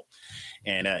beautiful.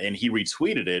 And he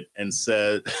retweeted it and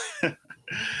said,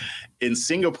 in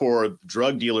Singapore,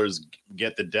 drug dealers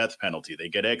get the death penalty. They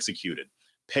get executed.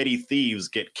 Petty thieves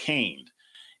get caned.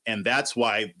 And that's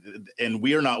why, and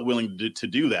we are not willing to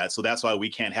do that. So that's why we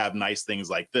can't have nice things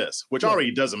like this, which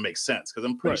already doesn't make sense, because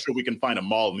I'm pretty sure we can find a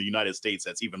mall in the United States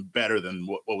that's even better than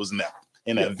what was in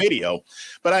that video.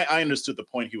 But I understood the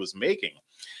point he was making.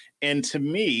 And to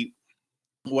me,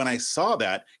 when I saw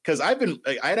that, because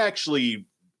I'd actually,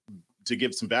 to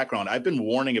give some background, I've been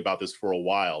warning about this for a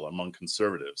while among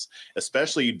conservatives,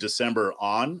 especially December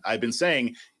on. I've been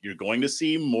saying you're going to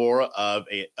see more of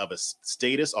a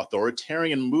statist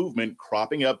authoritarian movement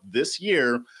cropping up this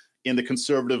year in the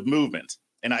conservative movement.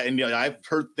 And I've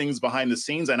heard things behind the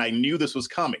scenes, and I knew this was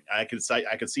coming. I could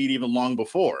see it even long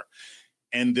before.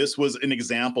 And this was an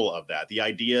example of that. The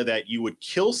idea that you would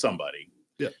kill somebody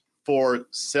for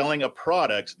selling a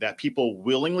product that people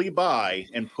willingly buy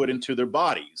and put into their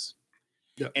bodies.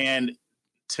 And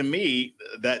to me,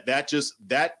 that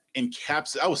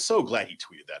encapsulates. I was so glad he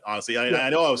tweeted that. Honestly,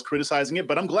 I know I was criticizing it,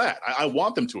 but I'm glad. I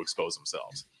want them to expose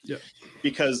themselves.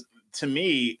 Because to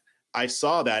me, I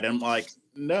saw that and I'm like,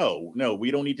 no,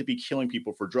 we don't need to be killing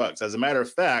people for drugs. As a matter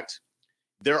of fact,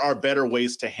 there are better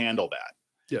ways to handle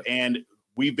that. And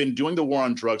we've been doing the war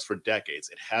on drugs for decades.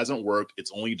 It hasn't worked.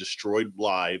 It's only destroyed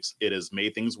lives. It has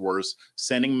made things worse.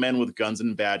 Sending men with guns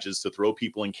and badges to throw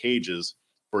people in cages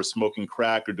for smoking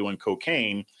crack or doing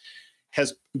cocaine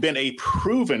has been a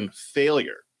proven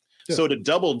failure. So to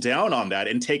double down on that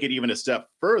and take it even a step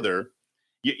further,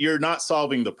 you're not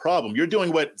solving the problem. You're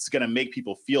doing what's going to make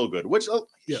people feel good, which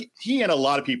he and a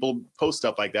lot of people post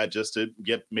stuff like that just to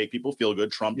make people feel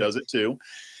good. Trump does it too.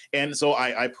 And so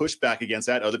I pushed back against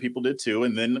that. Other people did too.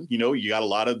 And then, you got a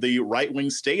lot of the right-wing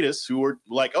statists who were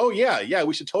like, oh, yeah,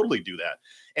 we should totally do that.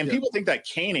 And people think that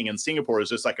caning in Singapore is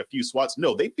just like a few swats.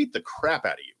 No, they beat the crap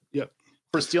out of you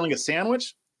for stealing a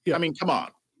sandwich. I mean, come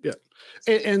on.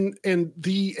 And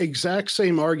the exact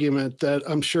same argument that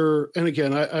I'm sure, and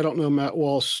again, I don't know Matt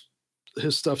Walsh,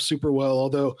 his stuff super well,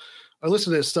 although I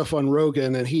listen to his stuff on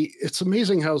Rogan, and it's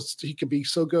amazing how he can be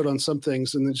so good on some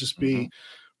things and then just be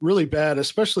really bad,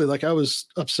 especially like I was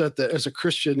upset that as a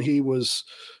Christian, he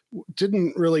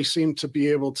didn't really seem to be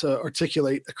able to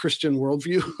articulate a Christian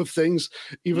worldview of things,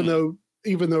 even though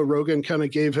Rogan kind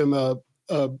of gave him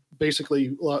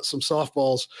basically some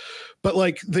softballs. But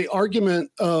like the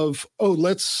argument of,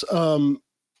 let's come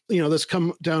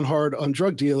down hard on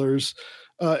drug dealers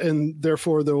and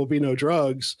therefore there will be no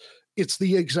drugs. It's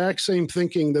the exact same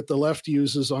thinking that the left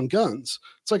uses on guns.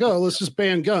 It's like, let's just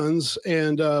ban guns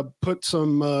and put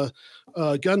some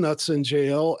gun nuts in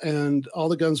jail and all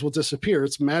the guns will disappear.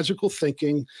 It's magical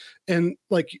thinking. And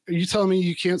like, are you telling me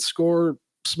you can't score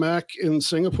smack in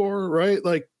Singapore, right?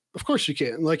 Like, of course you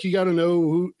can. Like, you got to know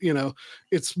who,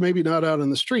 it's maybe not out in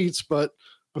the streets, but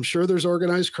I'm sure there's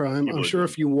organized crime. I'm sure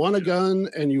if you want a gun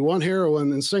and you want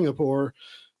heroin in Singapore,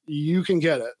 you can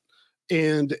get it.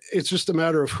 And it's just a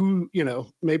matter of who,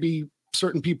 maybe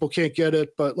certain people can't get it,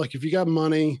 but like if you got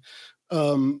money,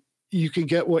 you can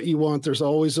get what you want. There's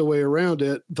always a way around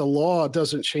it. The law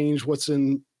doesn't change what's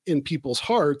in people's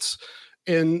hearts.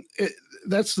 And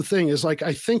that's the thing is like,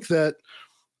 I think that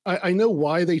I know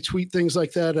why they tweet things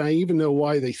like that. And I even know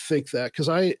why they think that. Cause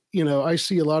I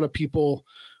see a lot of people,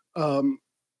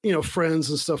 friends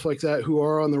and stuff like that who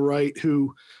are on the right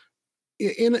who,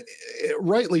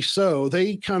 rightly so,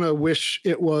 they kind of wish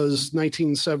it was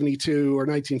 1972 or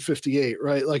 1958,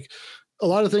 right? Like a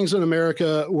lot of things in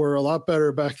America were a lot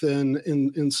better back then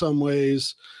in some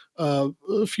ways. A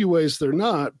few ways they're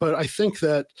not, but I think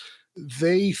that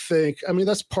they think,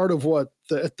 that's part of what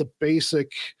at the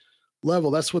basic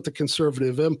level, that's what the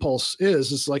conservative impulse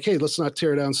is. It's like, hey, let's not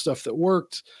tear down stuff that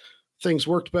worked. Things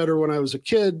worked better when I was a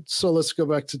kid, so let's go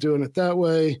back to doing it that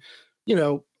way.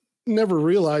 Never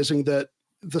realizing that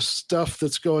the stuff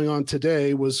that's going on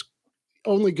today was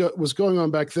going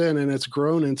on back then, and it's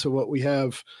grown into what we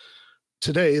have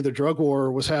today. The drug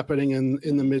war was happening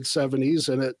in the mid 70s,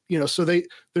 and so they're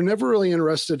never really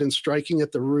interested in striking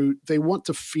at the root. They want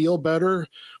to feel better,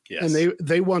 and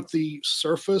they want the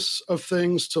surface of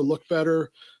things to look better.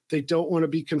 They don't want to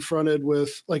be confronted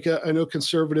with, like, I know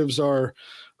conservatives are,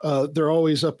 they're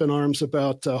always up in arms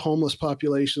about homeless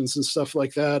populations and stuff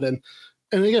like that, and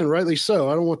again, rightly so.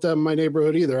 I don't want that in my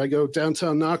neighborhood either. I go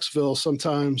downtown Knoxville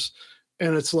sometimes,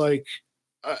 and it's like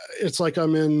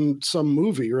I'm in some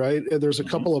movie, right? There's a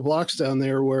couple of blocks down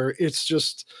there where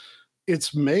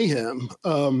it's mayhem.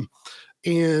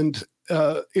 And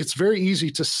it's very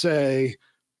easy to say,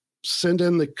 send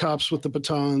in the cops with the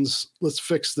batons, let's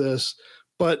fix this.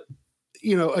 But,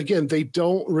 again, they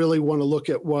don't really want to look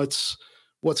at what's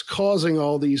causing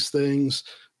all these things.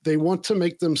 They want to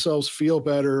make themselves feel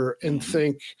better and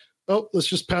think, let's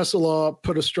just pass a law,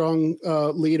 put a strong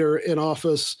leader in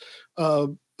office,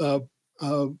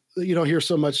 you don't hear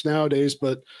so much nowadays,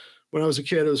 but when I was a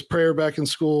kid, it was prayer back in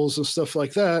schools and stuff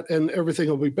like that, and everything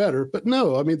will be better. But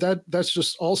no, I mean, that's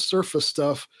just all surface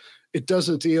stuff. It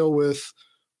doesn't deal with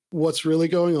what's really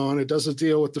going on. It doesn't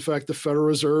deal with the fact the Federal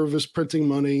Reserve is printing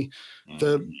money.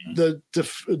 The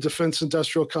defense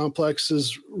industrial complex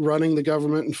is running the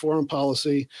government and foreign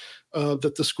policy,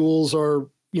 that the schools are,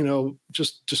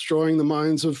 just destroying the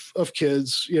minds of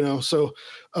kids, So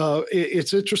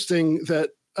it's interesting that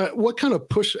what kind of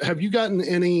push have you gotten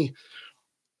any?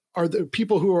 Are there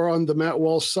people who are on the Matt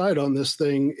Walsh side on this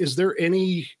thing? Is there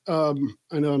any, I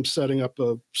know I'm setting up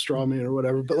a straw man or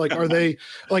whatever, but are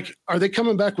they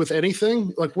coming back with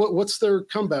anything? Like what's their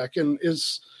comeback? And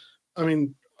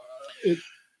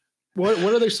what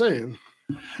are they saying?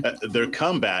 Their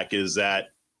comeback is that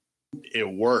it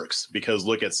works because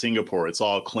look at Singapore, it's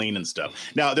all clean and stuff.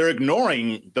 Now they're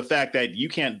ignoring the fact that you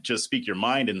can't just speak your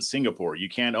mind in Singapore. You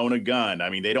can't own a gun. I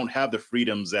mean, they don't have the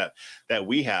freedoms that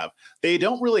we have. They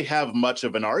don't really have much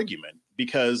of an argument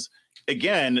because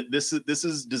again, this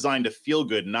is designed to feel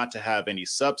good, not to have any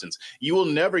substance. You will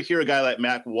never hear a guy like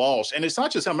Matt Walsh, and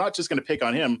I'm not just going to pick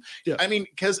on him. Yeah. I mean,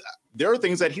 because there are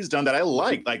things that he's done that I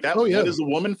like that. What Is a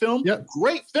Woman film. Yeah.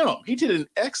 Great film. He did an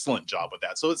excellent job with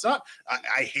that. So it's not,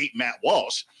 I hate Matt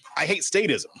Walsh. I hate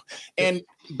statism.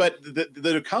 But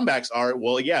the comebacks are,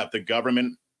 well, yeah, if the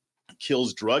government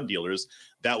kills drug dealers,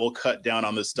 that will cut down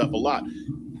on this stuff a lot.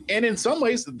 And in some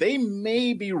ways, they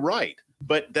may be right,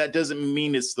 but that doesn't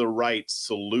mean it's the right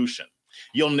solution.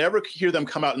 You'll never hear them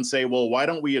come out and say, well, why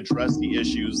don't we address the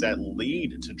issues that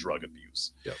lead to drug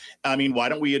abuse? Yep. I mean, why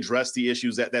don't we address the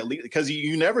issues that lead? Because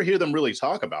you never hear them really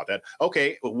talk about that.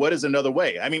 Okay, what is another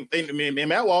way? I mean,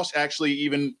 Matt Walsh actually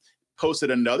even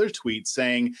posted another tweet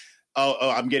saying, oh,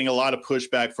 I'm getting a lot of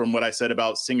pushback from what I said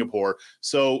about Singapore.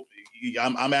 So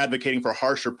I'm advocating for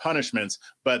harsher punishments,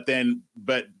 but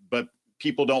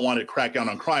people don't want to crack down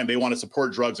on crime. They want to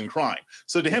support drugs and crime.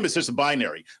 So to him, it's just a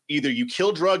binary. Either you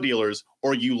kill drug dealers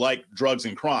or you like drugs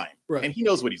and crime. Right. And he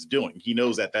knows what he's doing. He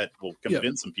knows that will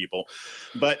convince some people.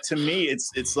 But to me,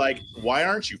 it's like, why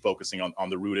aren't you focusing on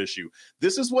the root issue?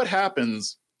 This is what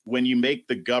happens when you make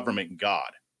the government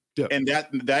God. Yeah. And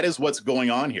that is what's going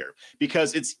on here,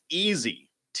 because it's easy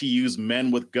to use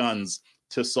men with guns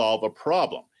to solve a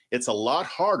problem. It's a lot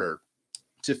harder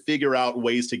to figure out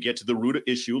ways to get to the root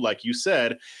issue, like you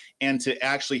said, and to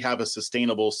actually have a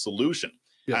sustainable solution.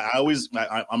 Yeah.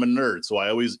 I'm a nerd, so I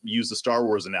always use the Star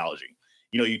Wars analogy.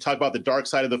 You talk about the dark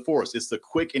side of the Force. It's the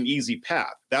quick and easy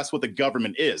path. That's what the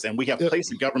government is. And we have placed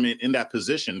the government in that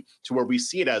position to where we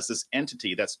see it as this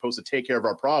entity that's supposed to take care of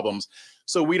our problems.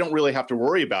 So we don't really have to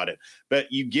worry about it.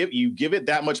 But you give it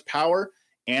that much power,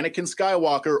 Anakin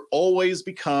Skywalker always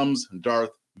becomes Darth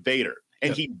Vader.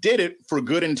 And he did it for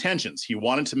good intentions. He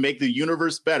wanted to make the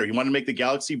universe better. He wanted to make the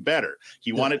galaxy better.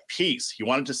 He wanted peace. He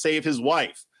wanted to save his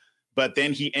wife. But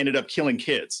then he ended up killing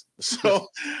kids. So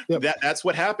that's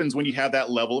what happens when you have that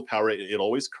level of power. It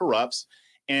always corrupts.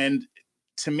 And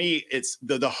to me, it's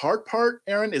the hard part,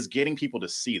 Aaron, is getting people to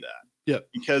see that. Yeah,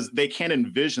 because they can't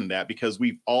envision that, because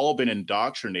we've all been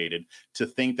indoctrinated to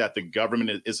think that the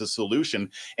government is a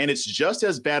solution. And it's just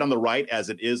as bad on the right as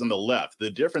it is on the left. The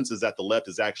difference is that the left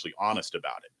is actually honest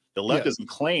about it. The left doesn't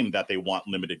claim that they want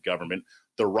limited government.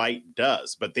 The right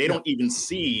does, but they don't even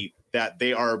see that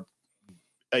they are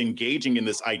engaging in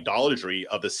this idolatry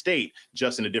of the state,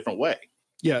 just in a different way.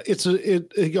 Yeah,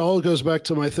 it all goes back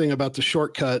to my thing about the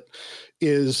shortcut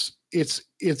is it's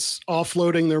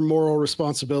offloading their moral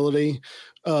responsibility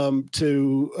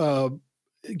to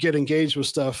get engaged with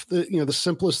stuff. The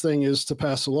simplest thing is to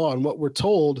pass a law. And what we're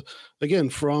told, again,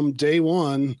 from day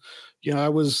one, I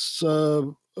was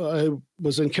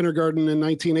in kindergarten in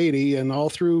 1980, and all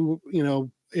through,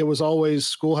 it was always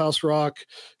Schoolhouse Rock.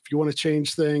 If you want to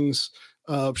change things,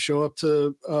 show up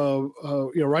to,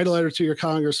 write a letter to your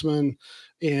congressman,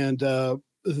 and the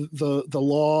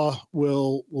law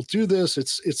will do this.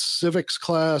 It's civics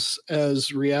class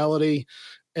as reality,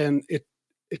 and it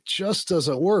just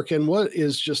doesn't work. And what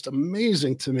is just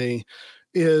amazing to me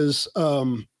is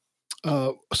so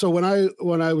when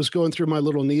I was going through my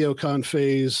little neocon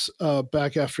phase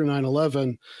back after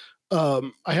 9/11,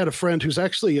 I had a friend who's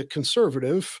actually a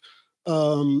conservative,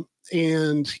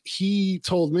 and he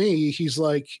told me he's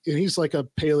like a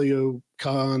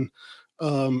paleocon,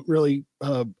 really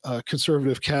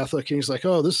conservative Catholic, and he's like,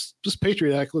 oh, this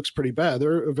Patriot Act looks pretty bad.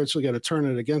 They're eventually going to turn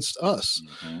it against us,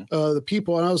 the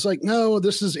people. And I was like, no,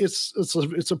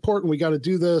 it's important. We got to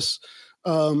do this.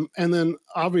 And then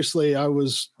obviously I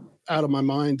was out of my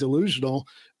mind, delusional.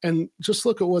 And just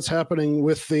look at what's happening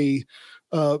with the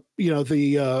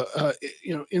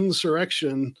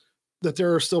insurrection that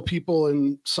there are still people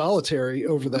in solitary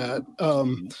over that,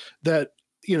 that,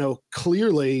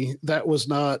 clearly that was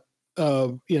not,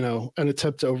 an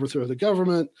attempt to overthrow the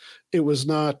government. It was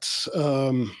not,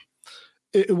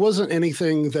 it wasn't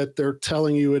anything that they're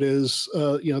telling you it is.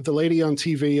 The lady on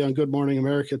TV on Good Morning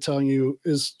America telling you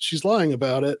she's lying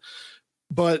about it.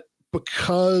 But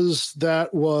because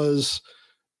that was,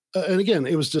 and again,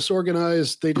 it was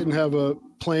disorganized. They didn't have a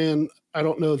plan. I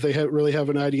don't know if they really have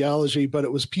an ideology, but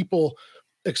it was people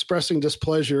expressing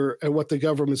displeasure at what the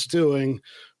government's doing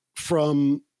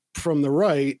from the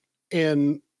right.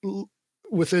 And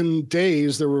within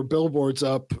days, there were billboards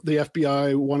up, the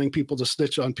FBI wanting people to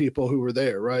snitch on people who were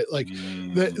there, right? Like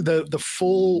the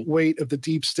full weight of the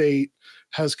deep state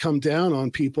has come down on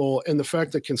people, and the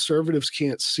fact that conservatives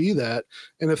can't see that.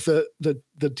 And if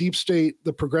the deep state,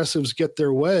 the progressives get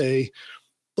their way,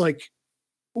 like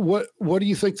what do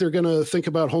you think they're going to think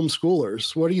about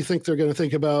homeschoolers? What do you think they're going to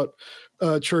think about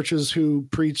churches who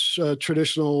preach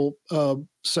traditional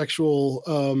sexual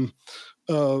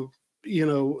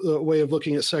way of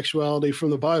looking at sexuality from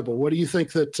the Bible? What do you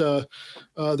think that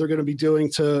they're going to be doing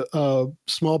to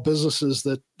small businesses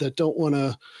that don't want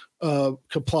to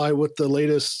comply with the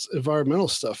latest environmental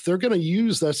stuff? They're going to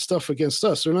use that stuff against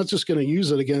us. They're not just going to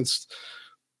use it against,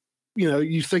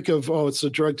 you think of, it's a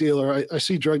drug dealer. I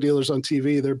see drug dealers on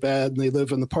TV. They're bad and they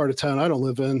live in the part of town I don't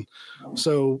live in.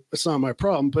 So it's not my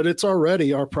problem, but it's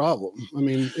already our problem. I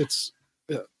mean,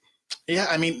 Yeah,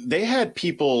 I mean, they had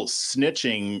people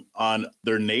snitching on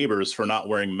their neighbors for not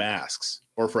wearing masks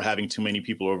or for having too many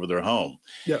people over their home.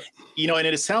 Yeah. And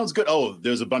it sounds good. Oh,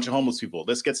 there's a bunch of homeless people.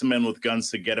 Let's get some men with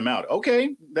guns to get them out.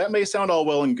 Okay, that may sound all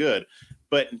well and good.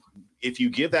 But if you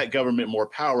give that government more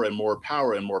power and more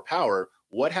power and more power,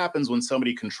 what happens when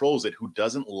somebody controls it who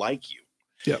doesn't like you?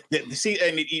 Yeah. See,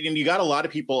 and you got a lot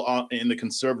of people in the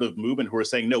conservative movement who are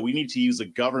saying, no, we need to use the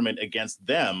government against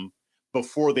them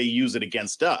before they use it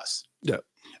against us. Yeah.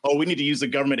 Oh, we need to use the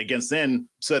government against them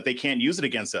so that they can't use it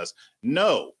against us.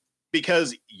 No,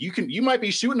 because you might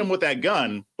be shooting them with that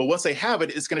gun, but once they have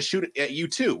it, it's going to shoot it at you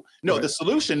too. No, right. The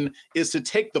solution is to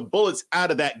take the bullets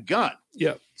out of that gun.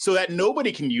 Yeah. So that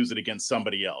nobody can use it against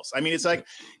somebody else. I mean, it's like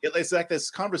this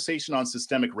conversation on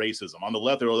systemic racism. On the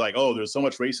left, they're like, oh, there's so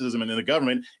much racism in the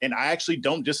government. And I actually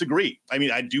don't disagree. I mean,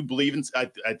 I do believe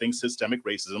I think systemic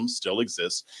racism still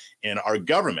exists in our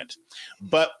government.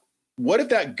 But what if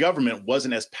that government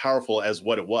wasn't as powerful as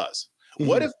what it was? Mm-hmm.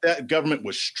 What if that government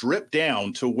was stripped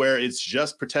down to where it's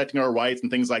just protecting our rights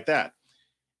and things like that?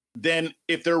 Then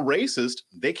if they're racist,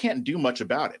 they can't do much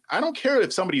about it. I don't care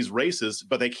if somebody's racist,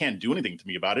 but they can't do anything to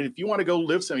me about it. If you want to go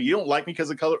live somewhere, you don't like me because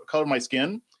of the color of my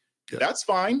skin, that's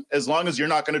fine, as long as you're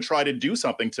not going to try to do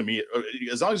something to me, or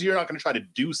as long as you're not going to try to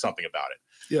do something about it.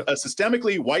 Yeah. A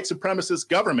systemically white supremacist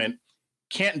government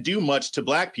can't do much to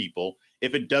black people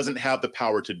if it doesn't have the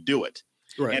power to do it.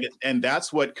 Right. And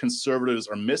that's what conservatives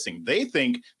are missing. They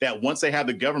think that once they have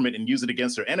the government and use it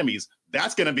against their enemies,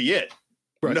 that's going to be it.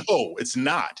 Right. No, it's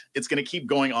not. It's going to keep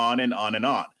going on and on and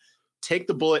on. Take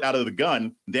the bullet out of the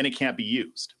gun, then it can't be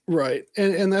used. Right.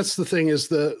 And that's the thing is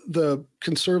the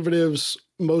conservatives,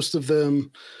 most of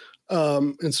them,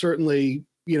 and certainly,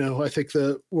 I think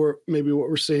maybe what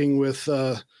we're seeing with,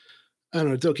 I don't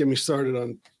know, don't get me started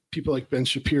on people like Ben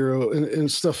Shapiro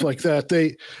and stuff like that.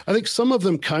 I think some of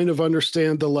them kind of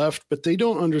understand the left, but they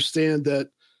don't understand that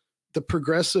the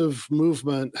progressive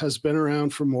movement has been around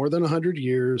for more than 100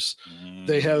 years.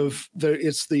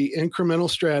 It's the incremental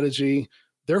strategy.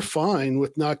 They're fine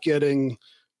with not getting,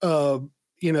 guns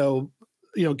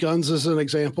as an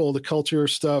example. The culture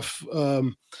stuff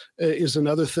is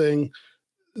another thing.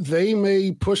 They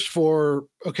may push for,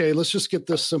 okay, let's just get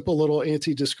this simple little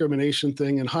anti-discrimination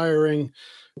thing in hiring,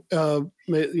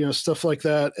 stuff like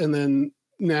that. And then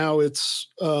now it's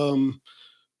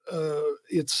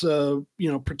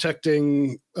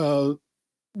protecting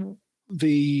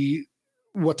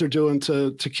what they're doing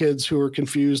to kids who are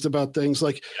confused about things.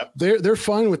 Like they're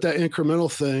fine with that incremental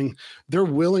thing. They're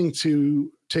willing to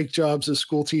take jobs as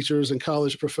school teachers and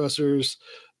college professors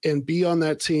and be on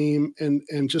that team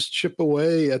and just chip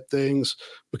away at things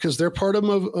because they're part of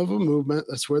a movement.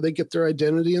 That's where they get their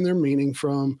identity and their meaning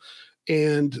from.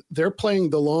 And they're playing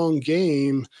the long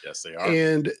game. Yes, they are.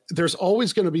 And there's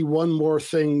always going to be one more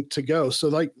thing to go.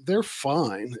 So they're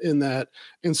fine in that.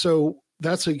 And so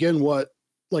that's again, what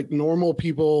like normal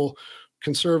people,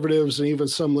 conservatives, and even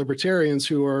some libertarians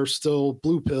who are still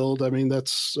blue pilled. I mean,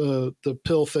 that's the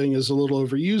pill thing is a little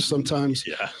overused sometimes,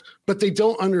 but they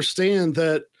don't understand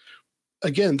that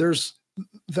again,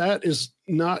 that is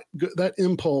not good. That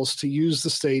impulse to use the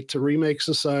state to remake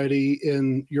society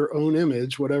in your own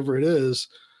image, whatever it is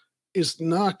is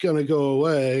not going to go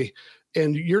away,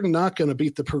 and you're not going to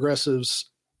beat the progressives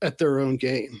at their own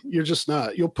game. You're just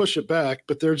not. You'll push it back,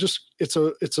 but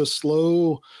it's a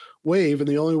slow wave, and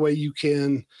the only way you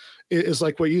can is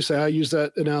like what you say. I use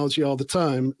that analogy all the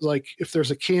time. Like if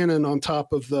there's a cannon on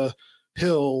top of the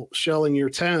hill shelling your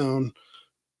town,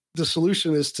 the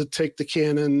solution is to take the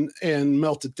cannon and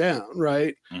melt it down,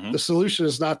 right? Mm-hmm. The solution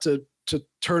is not to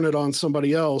turn it on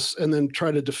somebody else and then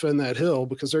try to defend that hill,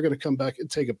 because they're going to come back and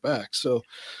take it back. So,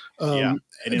 and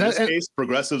in this case,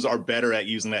 progressives are better at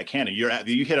using that cannon.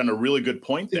 You hit on a really good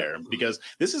point there, because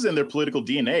this is in their political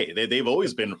DNA. They've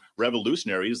always been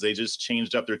revolutionaries. They just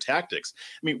changed up their tactics.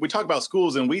 I mean, we talk about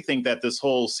schools and we think that this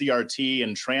whole CRT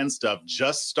and trans stuff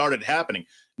just started happening.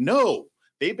 No,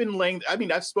 they've been laying, I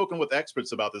mean, I've spoken with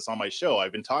experts about this on my show.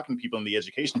 I've been talking to people in the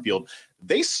education field.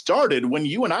 They started when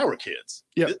you and I were kids.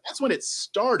 Yeah. That's when it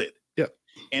started. Yeah.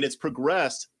 And it's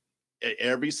progressed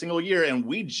every single year. And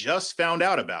we just found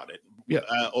out about it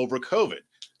over COVID.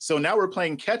 So now we're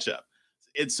playing catch up.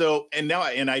 And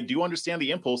I do understand the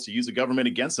impulse to use the government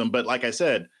against them. But like I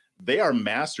said, they are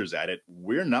masters at it.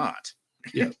 We're not.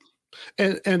 Yeah.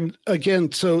 And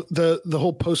again, so the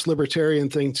whole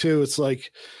post-libertarian thing too, it's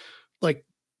like,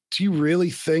 do you really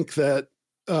think that,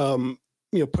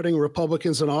 putting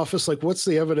Republicans in office, like what's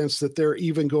the evidence that they're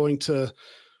even going to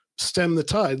stem the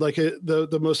tide? Like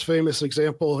the most famous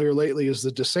example here lately is the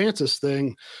DeSantis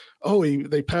thing. Oh,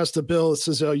 they passed a bill that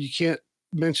says, oh, you can't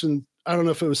mention, I don't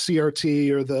know if it was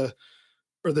CRT or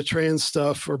the trans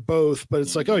stuff or both, but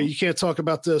it's like, oh, you can't talk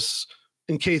about this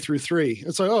in K through 3.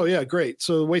 It's like, oh yeah, great.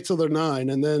 So wait till they're 9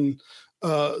 and then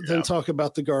talk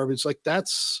about the garbage. Like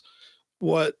that's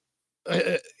what,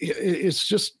 it's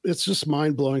just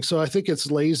mind blowing. So I think it's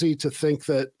lazy to think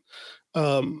that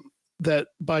that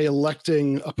by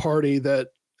electing a party that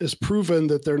is proven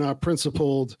that they're not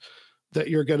principled, that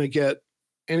you're going to get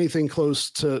anything close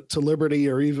to liberty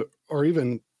or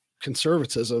even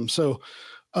conservatism. So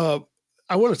I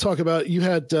want to talk about, you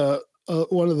had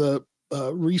one of the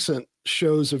recent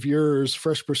shows of yours,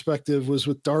 Fresh Perspective, was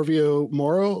with Darvio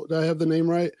Moro. Did I have the name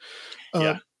right?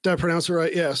 Did I pronounce it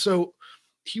right? Yeah. So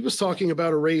he was talking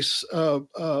about a race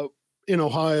in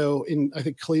Ohio, in I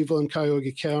think Cleveland,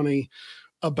 Cuyahoga County,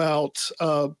 about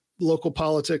local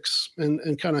politics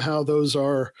and kind of how those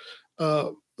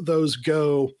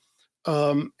go.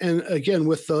 And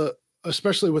again,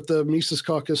 especially with the Mises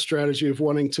Caucus strategy of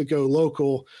wanting to go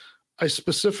local, I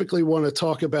specifically want to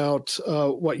talk about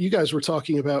what you guys were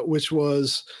talking about, which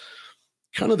was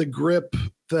kind of the grip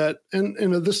that, and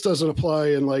this doesn't apply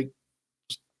in like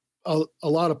a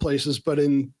lot of places, but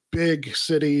in big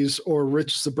cities or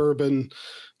rich suburban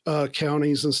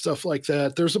counties and stuff like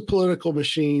that, there's a political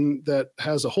machine that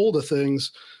has a hold of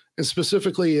things. And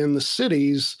specifically in the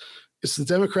cities, it's the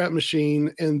Democrat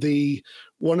machine. And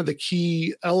one of the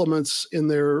key elements in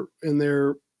their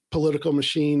political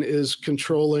machine is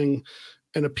controlling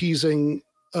and appeasing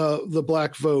the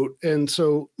Black vote. And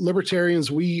so libertarians,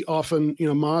 we often,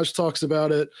 Maj talks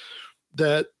about it,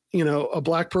 that, a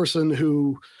Black person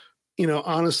who,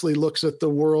 honestly looks at the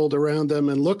world around them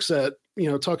and looks at,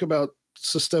 talk about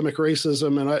systemic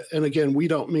racism. And again, we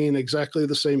don't mean exactly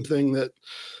the same thing that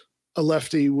a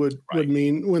lefty would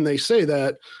mean when they say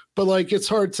that, but like, it's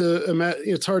hard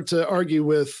to argue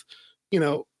with,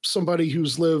 somebody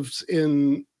who's lived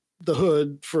in the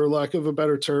hood, for lack of a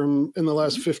better term, in the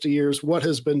last 50 years, what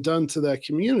has been done to that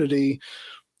community.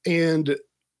 And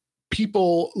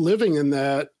people living in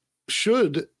that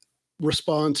should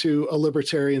respond to a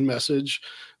libertarian message.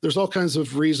 There's all kinds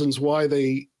of reasons why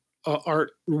they aren't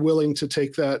willing to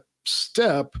take that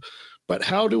step, but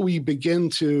how do we begin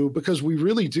to, because we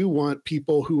really do want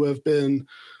people who have been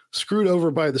screwed over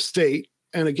by the state.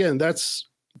 And again, that's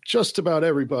just about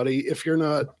everybody. If you're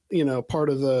not,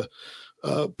 part of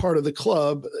the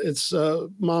club, it's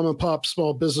mom and pop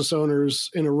small business owners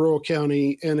in a rural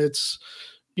county, and it's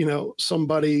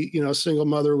somebody, a single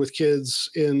mother with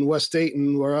kids in West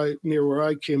Dayton, near where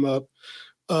I came up.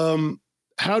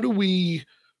 How do we,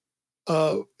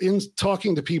 in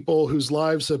talking to people whose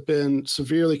lives have been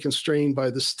severely constrained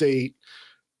by the state,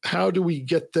 how do we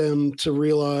get them to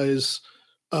realize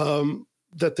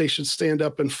that they should stand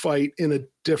up and fight in a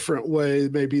different way,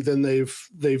 maybe than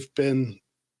they've been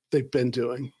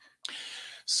doing?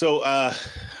 So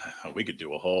we could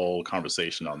do a whole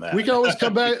conversation on that. We can always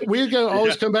come back. We can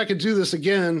always come back and do this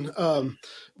again.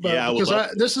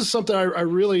 This is something I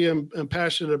really am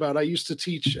passionate about. I used to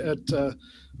teach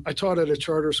I taught at a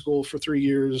charter school for 3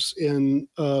 years in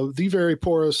the very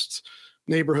poorest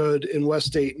neighborhood in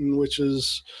West Dayton, which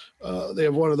is they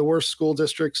have one of the worst school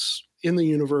districts in the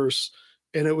universe.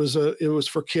 And it was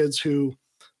for kids who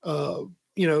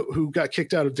who got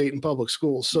kicked out of Dayton public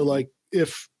schools. So like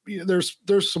if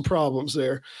there's some problems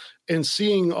there, and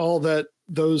seeing all that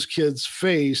those kids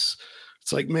face,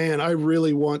 it's like, man, I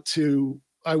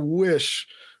wish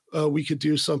we could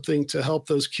do something to help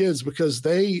those kids, because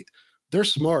they're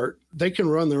smart. They can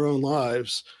run their own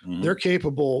lives. Mm-hmm. They're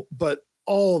capable, but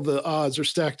all the odds are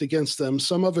stacked against them.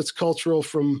 Some of it's cultural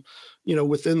from,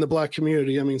 within the Black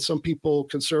community. I mean, some people,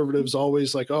 conservatives,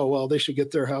 always like, oh, well, they should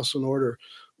get their house in order.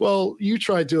 Well, you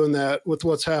try doing that with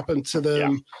what's happened to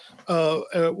them,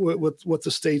 with what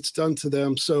the state's done to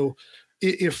them. So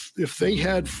if they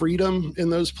had freedom in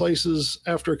those places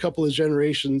after a couple of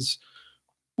generations,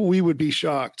 we would be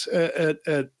shocked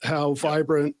at how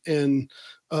vibrant and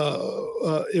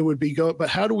it would be But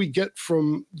how do we get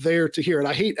from there to here? And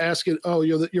I hate asking, oh,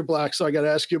 you're Black, so I got to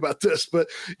ask you about this, but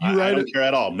I don't care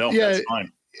at all. No, that's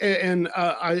fine. And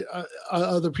I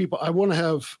other people, I want to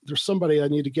have, there's somebody I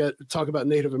need to talk about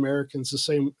Native Americans the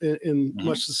same, in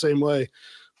much the same way.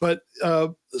 But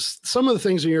some of the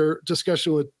things in your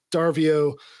discussion with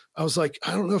Darvio, I was like,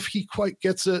 I don't know if he quite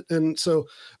gets it. And so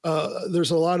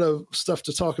there's a lot of stuff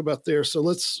to talk about there. So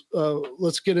let's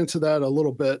get into that a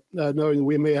little bit, knowing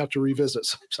we may have to revisit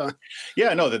sometime.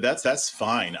 Yeah, no, that's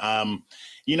fine.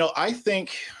 I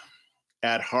think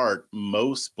at heart,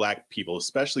 most Black people,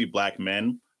 especially Black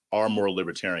men, are more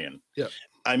libertarian. Yeah.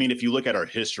 I mean, if you look at our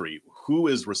history, who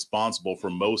is responsible for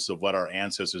most of what our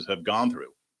ancestors have gone through?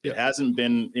 Yeah. It hasn't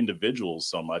been individuals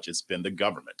so much. It's been the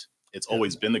government. It's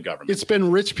always been the government. It's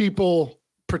been rich people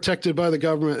protected by the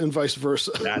government and vice versa.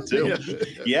 That too.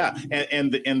 Yeah.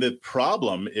 And the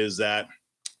problem is that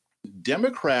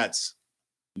Democrats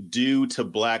do to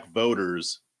Black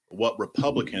voters what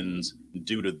Republicans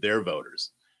do to their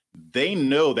voters. They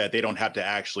know that they don't have to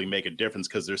actually make a difference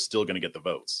because they're still going to get the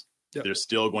votes. Yep. They're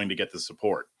still going to get the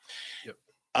support. Yep.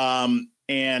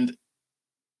 And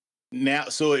now,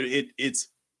 so it's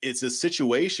a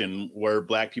situation where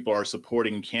Black people are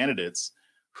supporting candidates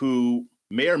who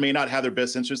may or may not have their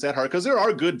best interests at heart, because there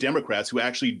are good Democrats who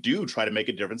actually do try to make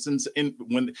a difference,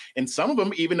 and some of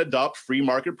them even adopt free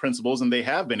market principles, and they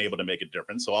have been able to make a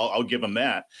difference. So I'll give them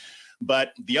that.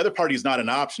 But the other party is not an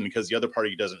option because the other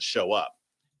party doesn't show up.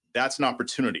 That's an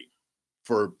opportunity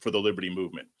for the liberty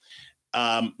movement.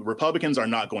 Republicans are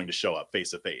not going to show up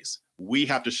face to face. We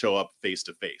have to show up face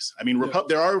to face. I mean,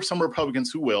 there are some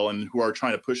Republicans who will and who are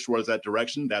trying to push towards that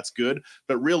direction. That's good.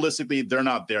 But realistically, they're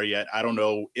not there yet. I don't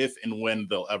know if and when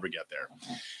they'll ever get there.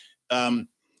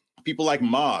 People like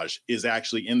Maj is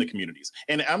actually in the communities.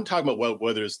 And I'm talking about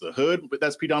whether it's the hood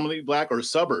that's predominantly Black or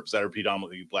suburbs that are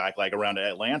predominantly Black, like around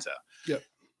Atlanta. Yeah.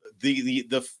 The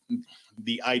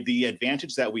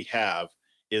advantage that we have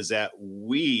is that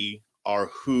we are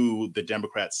who the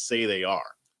Democrats say they are.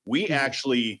 We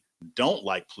actually don't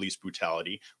like police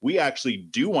brutality. We actually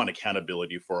do want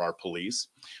accountability for our police.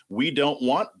 We don't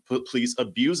want police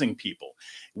abusing people.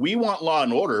 We want law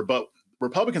and order, but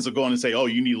Republicans will go in and say, oh,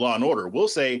 you need law and order. We'll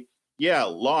say, yeah,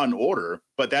 law and order,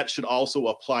 but that should also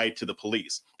apply to the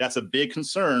police. That's a big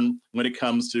concern when it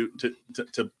comes to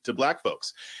Black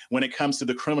folks. When it comes to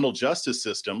the criminal justice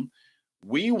system,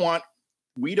 we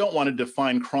don't want to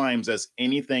define crimes as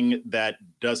anything that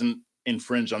doesn't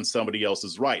infringe on somebody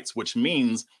else's rights, which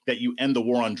means that you end the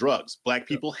war on drugs. Black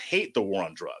people hate the war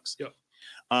on drugs.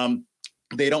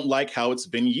 They don't like how it's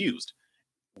been used.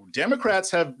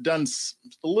 Democrats have done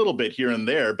a little bit here and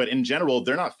there, but in general,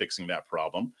 they're not fixing that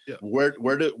problem.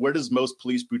 Where does most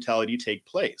police brutality take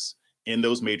place? In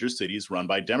those major cities run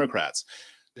by Democrats.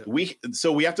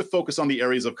 So we have to focus on the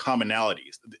areas of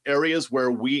commonalities, the areas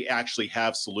where we actually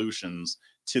have solutions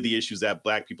to the issues that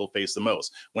Black people face the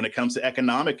most. When it comes to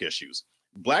economic issues,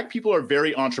 Black people are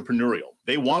very entrepreneurial.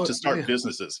 They want to start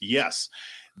businesses, yes.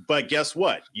 But guess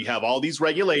what? You have all these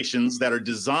regulations that are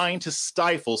designed to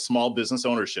stifle small business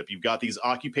ownership. You've got these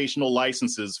occupational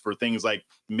licenses for things like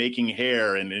making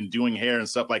hair and doing hair and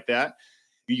stuff like that.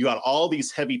 You got all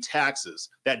these heavy taxes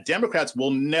that Democrats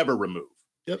will never remove.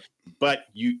 But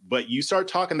you start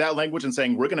talking that language and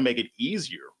saying, we're going to make it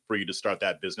easier for you to start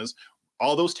that business.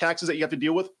 All those taxes that you have to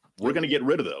deal with, we're going to get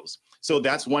rid of those. So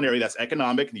that's one area that's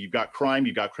economic. You've got crime,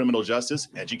 you've got criminal justice,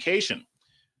 education.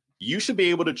 You should be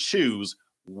able to choose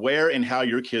where and how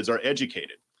your kids are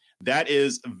educated. That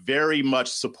is very much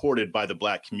supported by the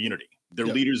Black community. Their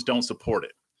leaders don't support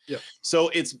it.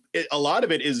 So a lot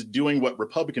of it is doing what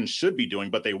Republicans should be doing,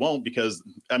 but they won't, because,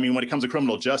 I mean, when it comes to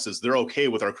criminal justice, they're okay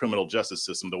with our criminal justice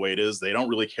system the way it is. They don't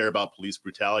really care about police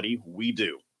brutality. We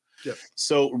do.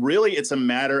 So really, it's a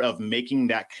matter of making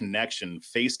that connection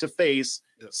face to face,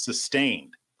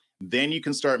 sustained. Then you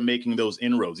can start making those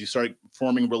inroads. You start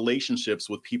forming relationships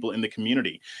with people in the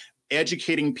community.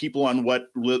 educating people on what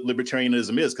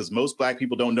libertarianism is, because most Black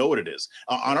people don't know what it is.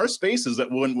 On our spaces, that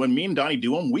when me and Donnie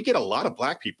do them, we get a lot of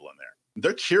Black people in there.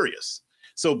 They're curious.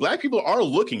 So Black people are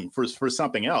looking for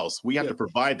something else. We have to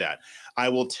provide that. I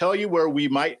will tell you where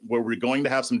we're going to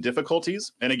have some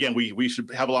difficulties. And again, we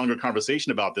should have a longer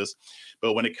conversation about this.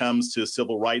 But when it comes to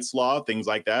civil rights law, things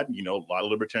like that, a lot of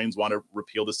libertarians want to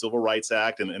repeal the Civil Rights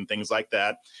Act and things like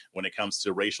that. When it comes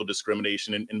to racial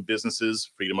discrimination in businesses,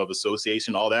 freedom of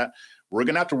association, all that, we're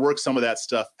going to have to work some of that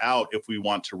stuff out if we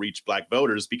want to reach Black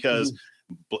voters, because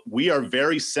we are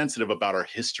very sensitive about our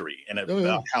history and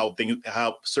about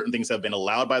how certain things have been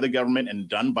allowed by the government and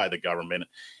done by the government,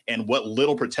 and what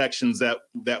little protections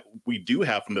that we do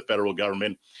have from the federal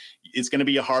government. It's going to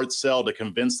be a hard sell to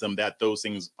convince them that those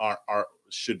things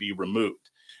should be removed.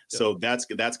 So that's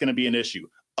going to be an issue.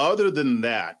 Other than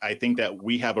that, I think that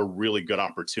we have a really good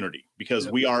opportunity,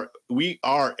 because we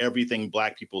are everything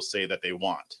Black people say that they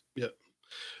want. Yeah.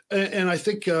 And I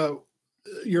think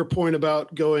your point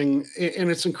about going, and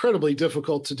it's incredibly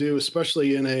difficult to do,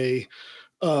 especially in a,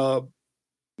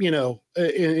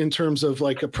 in terms of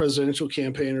like a presidential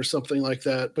campaign or something like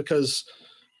that, because,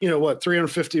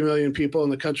 350 million people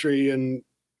in the country, and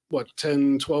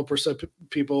 10-12%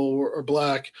 people are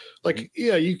Black. Like,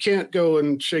 you can't go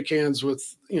and shake hands with,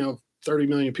 30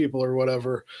 million people or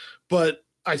whatever. But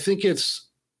I think it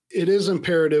is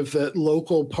imperative that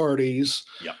local parties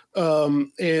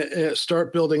and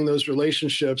start building those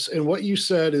relationships. And what you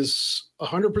said is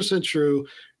 100% true.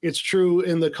 It's true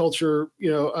in the culture.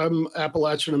 I'm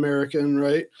Appalachian American,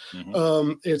 right?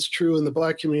 It's true in the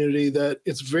Black community that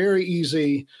it's very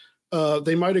easy.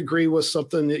 They might agree with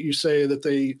something that you say that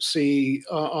they see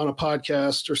on a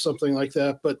podcast or something like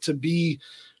that, but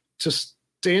to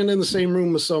stand in the same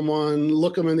room with someone,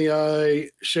 look them in the eye,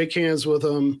 shake hands with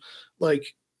them,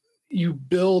 like, you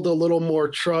build a little more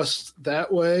trust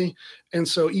that way. And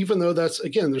so even though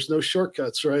there's no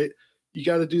shortcuts, right? You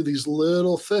got to do these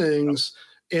little things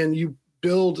and you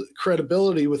build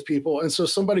credibility with people. And so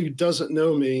somebody who doesn't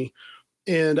know me,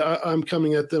 and I'm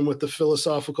coming at them with the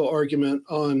philosophical argument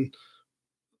on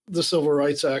the Civil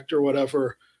Rights Act or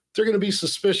whatever, they're going to be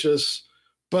suspicious.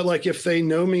 But like, if they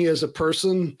know me as a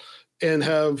person and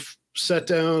have sat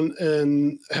down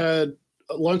and had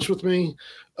lunch with me,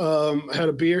 had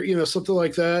a beer, something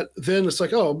like that, then it's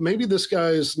like, oh, maybe this guy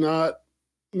is not,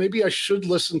 maybe I should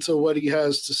listen to what he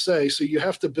has to say. So you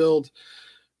have to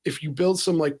if you build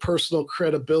some like personal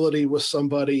credibility with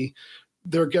somebody,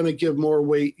 they're going to give more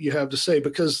weight you have to say,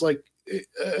 because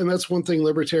and that's one thing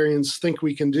libertarians think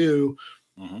we can do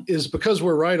is, because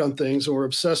we're right on things and we're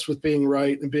obsessed with being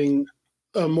right and being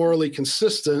morally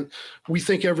consistent, we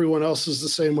think everyone else is the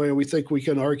same way. And we think we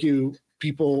can argue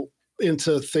people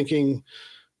into thinking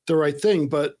the right thing,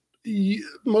 but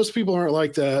most people aren't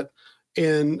like that.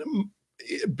 And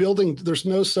there's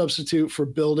no substitute for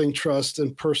building trust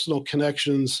and personal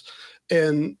connections.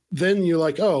 And then you're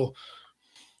like, oh,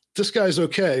 this guy's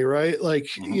okay, right? Like,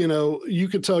 you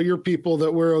could tell your people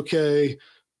that we're okay.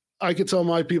 I could tell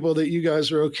my people that you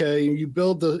guys are okay. And you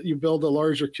build a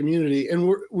larger community.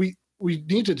 And we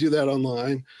need to do that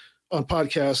online, on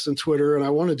podcasts and Twitter. And I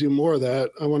want to do more of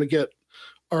that. I want to get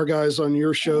our guys on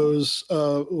your shows.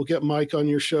 We'll get Mike on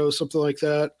your show, something like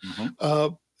that.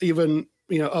 Even,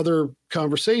 other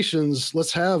conversations,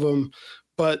 let's have them.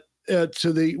 But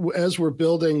as we're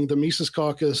building the Mises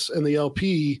Caucus and the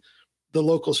LP, the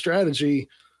local strategy,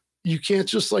 you can't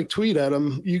just like tweet at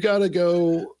them. You got to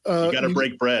go. You got to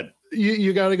break bread.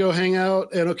 You got to go hang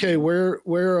out, and okay, where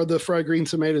are the fried green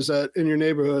tomatoes at in your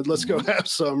neighborhood? Let's go have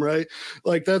some, right?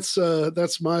 Like that's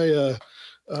my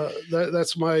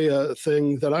that's my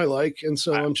thing that I like, and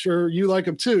so I'm sure you like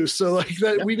them too. So like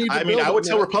that, we need to. I would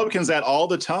tell Republicans that all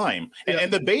the time,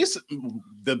 and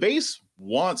the base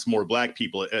wants more Black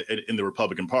people in the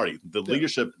Republican Party. The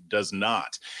leadership does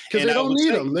not, because they don't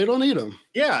need them. They don't need them.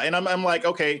 Yeah, and I'm like,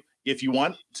 okay, if you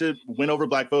want to win over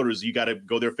Black voters, you got to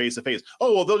go there face to face.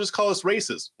 Oh, well, they'll just call us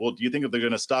racist. Well, do you think that they're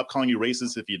going to stop calling you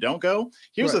racist if you don't go?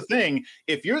 Here's the thing: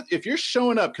 if you're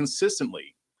showing up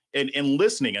consistently and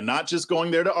listening and not just going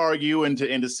there to argue and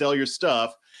to sell your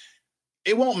stuff,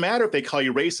 it won't matter if they call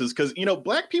you racist, because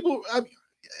Black people,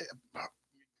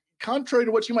 contrary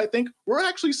to what you might think, we're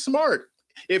actually smart.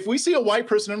 If we see a white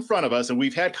person in front of us and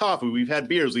we've had coffee, we've had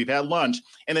beers, we've had lunch,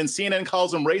 and then CNN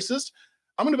calls them racist,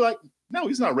 I'm going to be like, no,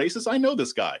 he's not racist. I know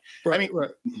this guy.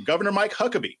 Governor Mike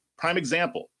Huckabee, prime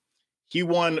example. He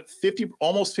won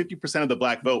almost 50% of the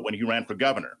Black vote when he ran for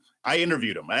governor. I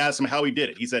interviewed him. I asked him how he did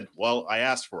it. He said, well, I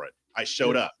asked for it. I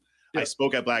showed up. I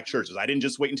spoke at Black churches. I didn't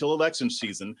just wait until election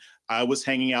season. I was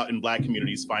hanging out in Black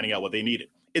communities, finding out what they needed.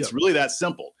 It's really that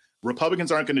simple.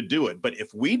 Republicans aren't going to do it. But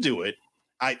if we do it,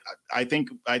 I think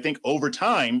over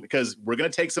time, because we're going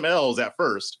to take some L's at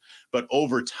first, but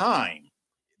over time,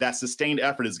 that sustained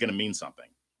effort is going to mean something.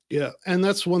 Yeah. And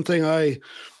that's one thing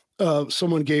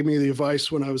someone gave me the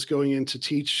advice when I was going in to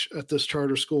teach at this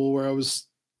charter school where I was,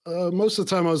 most of the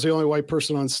time I was the only white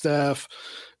person on staff,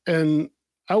 and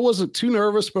I wasn't too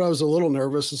nervous, but I was a little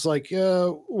nervous. It's like,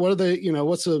 what are they,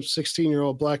 what's a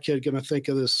 16-year-old black kid going to think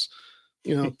of this,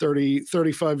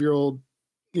 35-year-old,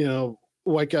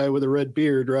 white guy with a red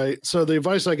beard, right? So the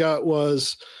advice I got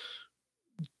was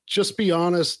just be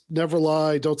honest, never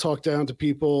lie, don't talk down to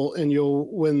people, and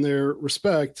you'll win their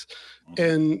respect.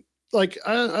 And like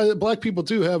black people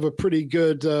do have a pretty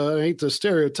good, I hate the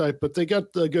stereotype, but they got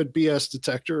a good BS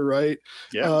detector, right?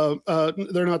 Yeah.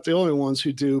 They're not the only ones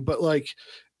who do, but like,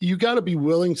 you got to be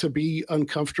willing to be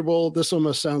uncomfortable. This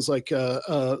almost sounds like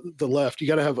the left. You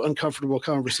got to have uncomfortable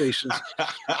conversations,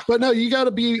 but no, you got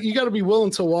to be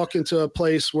willing to walk into a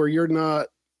place where you're not,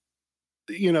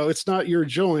 it's not your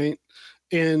joint.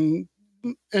 And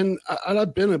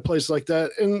I've been in a place like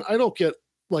that, and I don't get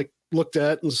like looked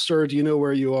at and sir, do you know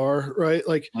where you are? Right.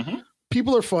 Like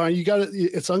people are fine.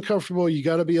 It's uncomfortable. You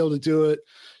got to be able to do it.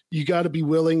 You got to be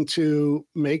willing to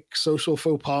make social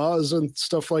faux pas and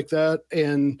stuff like that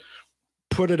and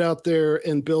put it out there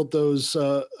and build those,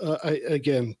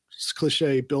 again, it's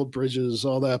cliche, build bridges,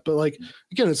 all that. But like,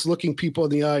 again, it's looking people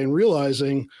in the eye and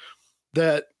realizing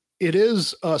that it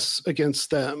is us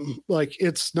against them. Like,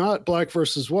 it's not black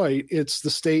versus white. It's the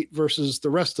state versus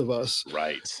the rest of us.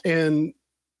 Right. And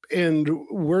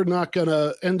we're not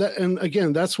gonna, and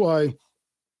again, that's why,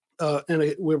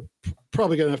 we're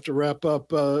probably going to have to wrap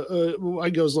up.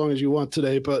 I go as long as you want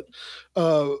today, but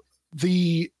I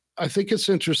think it's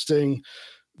interesting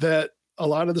that a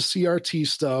lot of the CRT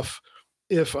stuff,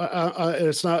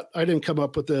 it's not, I didn't come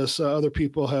up with this. Other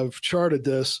people have charted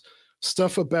this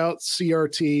stuff about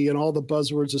CRT and all the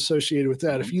buzzwords associated with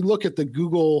that. If you look at the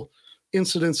Google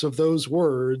incidence of those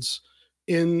words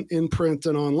in print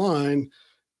and online,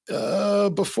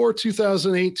 before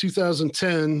 2008,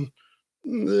 2010,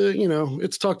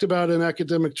 it's talked about in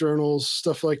academic journals,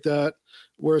 stuff like that,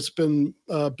 where it's been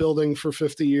building for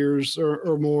 50 years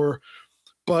or more.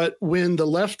 But when the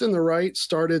left and the right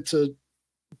started to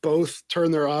both turn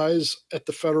their eyes at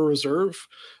the Federal Reserve,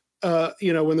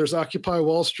 when there's Occupy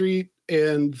Wall Street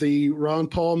and the Ron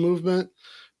Paul movement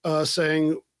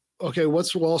saying, okay,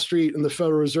 what's Wall Street and the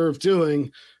Federal Reserve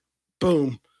doing?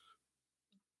 Boom.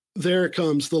 There it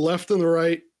comes. The left and the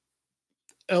right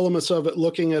elements of it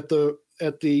looking at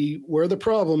where the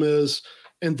problem is,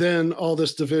 and then all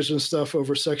this division stuff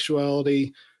over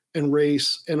sexuality and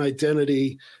race and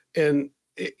identity. And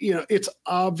it's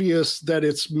obvious that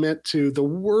it's meant to. The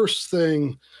worst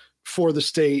thing for the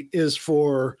state is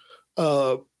for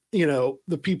the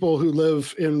people who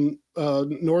live in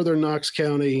northern Knox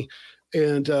County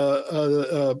and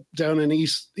down in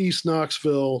East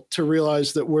Knoxville to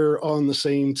realize that we're on the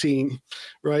same team,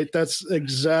 right? That's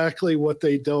exactly what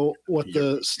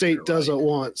the state doesn't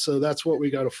want. So that's what we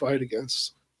got to fight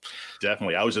against.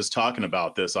 Definitely. I was just talking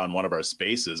about this on one of our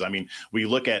spaces. I mean, we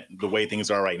look at the way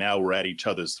things are right now. We're at each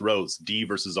other's throats. D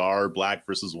versus R, black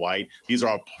versus white. These are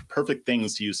all perfect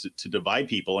things to use to divide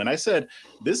people. And I said,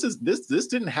 this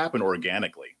didn't happen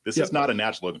organically. This is not a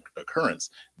natural occurrence.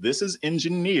 This is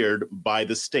engineered by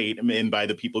the state and by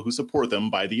the people who support them,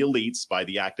 by the elites, by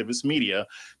the activist media,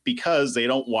 because they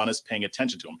don't want us paying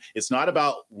attention to them. It's not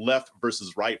about left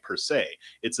versus right per se.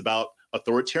 It's about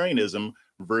authoritarianism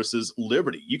versus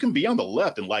liberty. You can be on the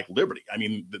left and like liberty. I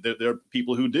mean, there are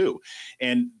people who do.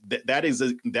 And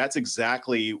that's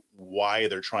exactly why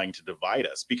they're trying to divide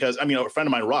us. Because, I mean, a friend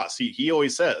of mine, Ross, he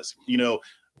always says,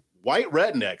 white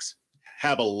rednecks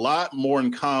have a lot more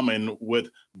in common with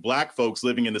black folks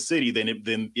living in the city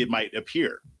than it might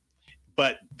appear.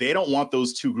 But they don't want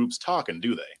those two groups talking,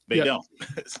 do they? They don't.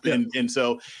 And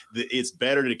so it's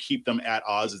better to keep them at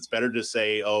odds. It's better to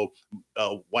say,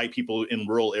 white people in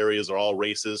rural areas are all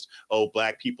racist. Oh,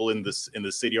 black people in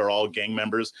the city are all gang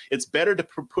members. It's better to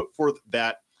put forth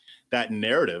that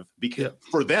narrative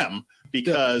for them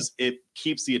because it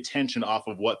keeps the attention off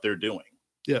of what they're doing.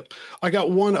 Yeah. I got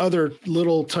one other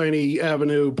little tiny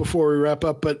avenue before we wrap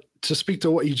up, but to speak to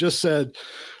what you just said,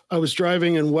 I was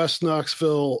driving in West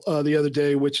Knoxville the other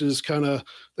day, which is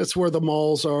that's where the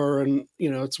malls are. And,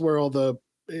 it's where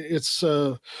it's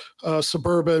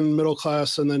suburban middle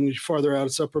class. And then farther out,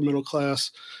 it's upper middle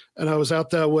class. And I was out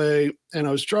that way and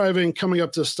I was driving, coming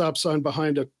up to a stop sign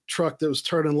behind a truck that was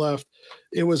turning left.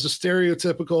 It was a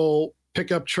stereotypical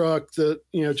pickup truck that,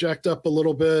 jacked up a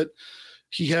little bit.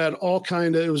 He had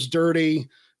it was dirty.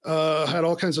 had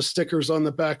all kinds of stickers on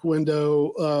the back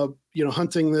window,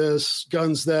 hunting this,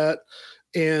 guns that.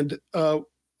 And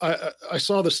I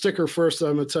saw the sticker first that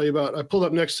I'm going to tell you about. I pulled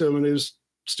up next to him, and it was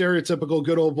stereotypical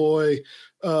good old boy,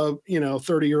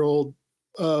 30-year-old,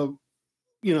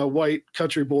 white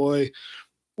country boy.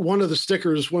 One of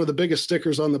the biggest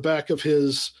stickers on the back of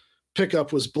his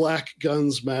pickup was Black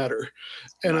Guns Matter.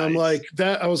 And nice. I'm like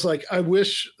that. I was like, I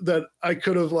wish that I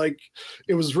could have, like,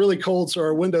 it was really cold, so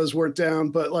our windows weren't down,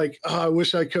 but like, I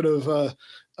wish I could have,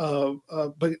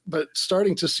 but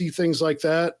starting to see things like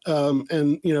that,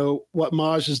 and what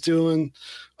Maj is doing,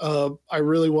 I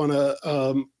really want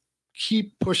to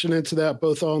keep pushing into that,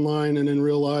 both online and in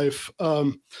real life,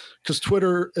 because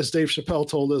Twitter, as Dave Chappelle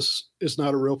told us, is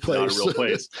not a real place. Not a real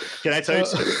place. Can I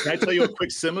tell you a quick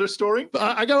similar story?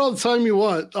 I got all the time you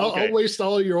want. I'll waste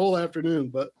all of your whole afternoon.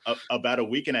 But about a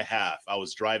week and a half, I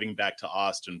was driving back to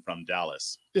Austin from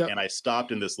Dallas, and I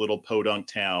stopped in this little podunk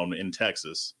town in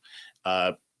Texas.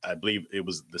 I believe it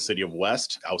was the city of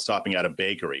West. I was stopping at a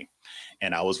bakery,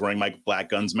 and I was wearing my Black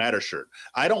Guns Matter shirt.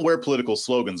 I don't wear political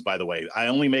slogans, by the way. I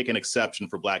only make an exception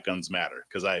for Black Guns Matter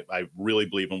because I really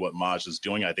believe in what Maj is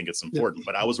doing. I think it's important.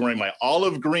 But I was wearing my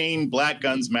olive green Black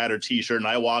Guns Matter t-shirt, and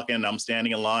I walk in, I'm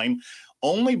standing in line.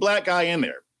 Only black guy in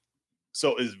there.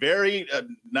 So it's very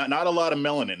not a lot of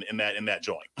melanin in that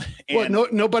joint. And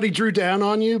nobody drew down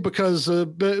on you because a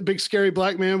big scary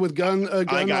black man with gun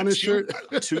on his shirt?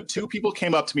 two people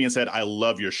came up to me and said, "I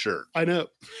love your shirt." I know,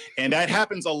 and that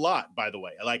happens a lot, by the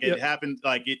way. Like it happened,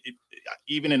 like it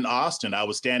even in Austin. I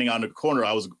was standing on the corner.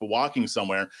 I was walking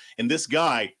somewhere, and this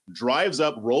guy drives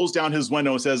up, rolls down his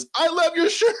window, and says, "I love your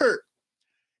shirt."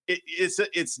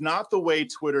 It's not the way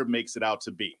Twitter makes it out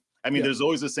to be. I mean, there's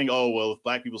always this thing, oh, well, if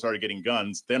black people started getting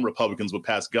guns, then Republicans would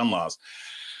pass gun laws.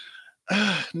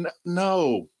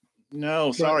 No,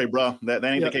 sorry, bro. That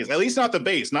ain't the case. At least not the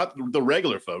base, not the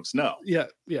regular folks. No. Yeah,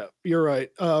 you're right.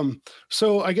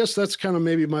 So I guess that's kind of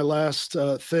maybe my last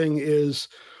thing is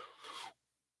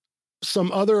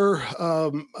some other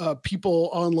people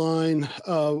online,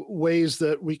 ways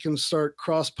that we can start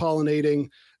cross-pollinating.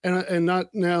 And not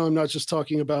now, I'm not just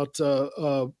talking about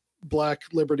Black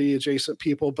liberty adjacent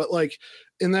people, but like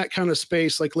in that kind of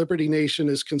space, like Liberty Nation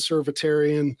is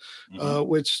conservatarian,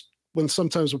 which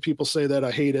sometimes when people say that, I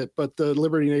hate it, but the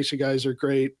Liberty Nation guys are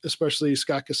great, especially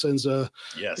Scott Cosenza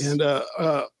and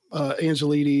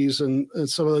Angelides and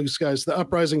some of those guys. The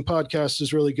Uprising podcast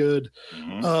is really good.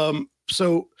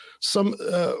 So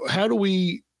how do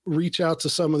we reach out to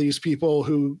some of these people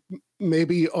who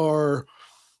maybe are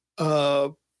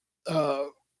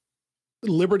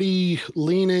liberty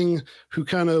leaning, who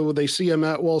kind of, they see a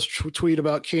Matt Walsh tweet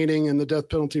about caning and the death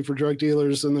penalty for drug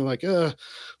dealers, and they're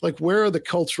like where are the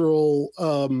cultural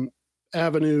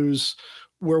avenues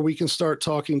where we can start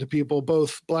talking to people,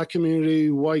 both Black community,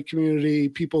 white community,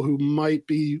 people who might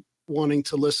be wanting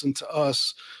to listen to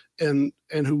us and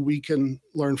who we can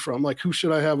learn from? Like, who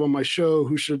should I have on my show?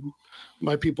 Who should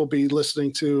my people be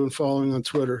listening to and following on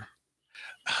Twitter?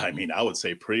 I mean, I would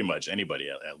say pretty much anybody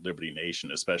at Liberty Nation,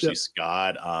 especially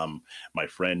Scott. My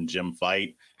friend Jim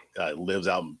Fight lives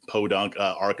out in Podunk,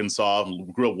 Arkansas,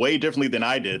 grew up way differently than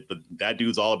I did, but that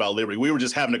dude's all about liberty. We were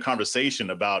just having a conversation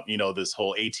about, this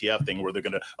whole ATF thing where they're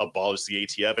going to abolish the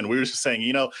ATF. And we were just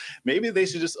saying, maybe they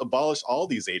should just abolish all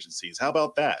these agencies. How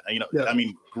about that? I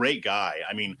mean, great guy.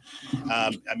 I mean,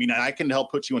 I can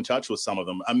help put you in touch with some of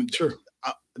them. Sure.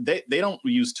 They don't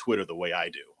use Twitter the way I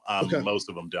do. Most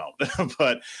of them don't,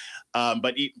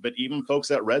 but even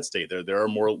folks at Red State, there are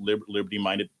more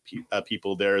liberty-minded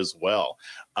people there as well.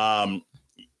 And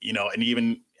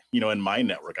even in my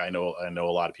network, I know a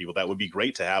lot of people that would be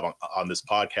great to have on this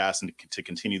podcast and to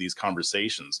continue these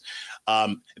conversations.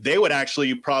 They would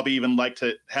actually probably even like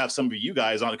to have some of you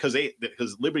guys on because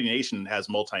Liberty Nation has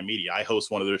multimedia. I host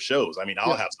one of their shows. I mean,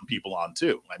 I'll have some people on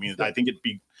too. I mean, I think it'd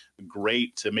be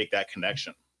great to make that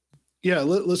connection. Yeah,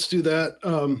 let's do that.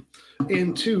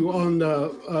 And two, on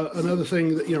another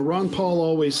thing that, Ron Paul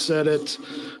always said it,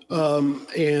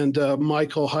 and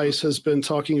Michael Heiss has been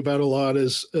talking about a lot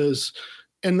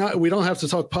we don't have to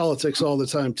talk politics all the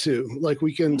time too. Like,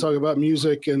 we can talk about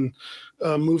music and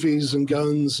movies and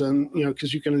guns, and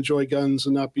because you can enjoy guns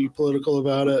and not be political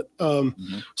about it.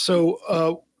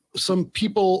 So some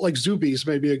people like Zuby's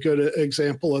may be a good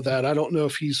example of that. I don't know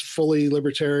if he's fully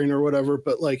libertarian or whatever,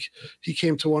 but like, he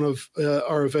came to one of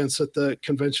our events at the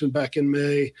convention back in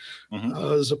May. It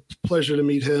was a pleasure to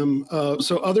meet him.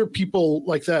 So other people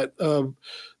like that,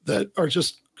 that are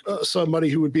just somebody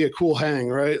who would be a cool hang,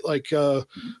 right? Like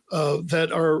that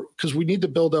are, because we need to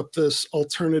build up this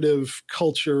alternative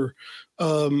culture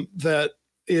that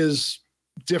is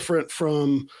different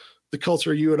from the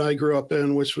culture you and I grew up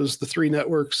in, which was the three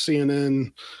networks,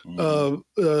 CNN,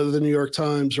 the New York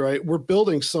Times, right? We're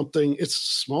building something. It's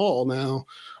small now,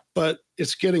 but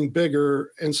it's getting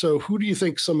bigger. And so who do you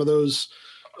think some of those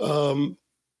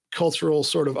cultural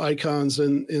sort of icons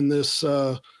in this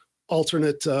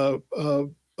alternate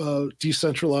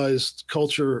decentralized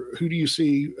culture, who do you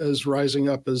see as rising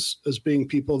up as being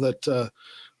people that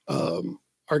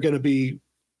are going to be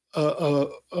a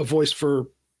voice for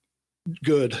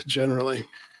good generally?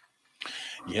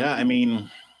 Yeah, I mean,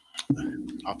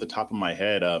 off the top of my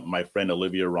head, my friend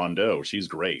Olivia Rondeau, she's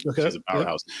great. Okay. She's a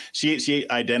powerhouse. Yep. She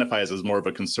identifies as more of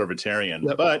a conservatarian,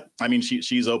 yep. but I mean,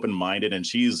 she's open-minded and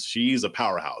she's a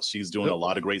powerhouse. She's doing yep. a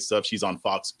lot of great stuff. She's on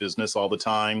Fox Business all the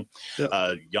time.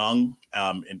 Yep. Young,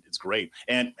 and it's great.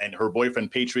 And her boyfriend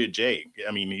Patriot J.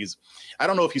 I mean, I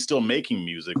don't know if he's still making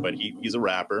music, but he's a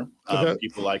rapper. Okay.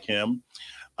 People like him.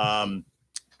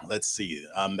 Let's see.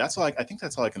 That's all. I think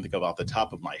that's all I can think of off the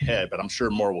top of my head, but I'm sure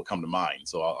more will come to mind.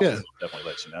 So I'll definitely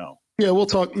let you know. Yeah, we'll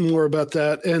talk more about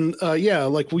that. And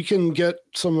like we can get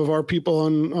some of our people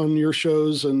on your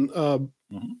shows, and we're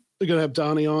gonna have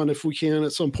Donnie on if we can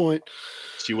at some point.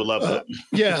 She would love that.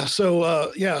 Yeah. So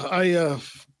I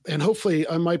and hopefully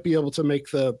I might be able to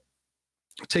make the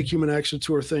Take Human Action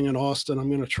tour thing in Austin. I'm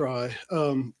gonna try.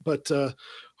 But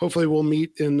hopefully we'll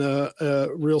meet in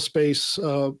real space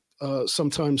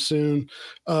sometime soon.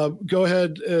 Go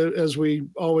ahead, as we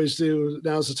always do.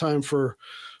 Now's the time for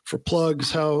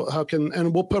plugs. How can,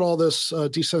 and we'll put all this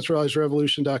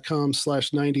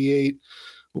decentralizedrevolution.com/98.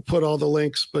 We'll put all the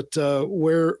links, but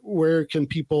where can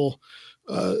people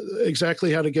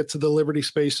exactly how to get to the Liberty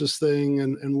Spaces thing,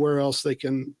 and where else they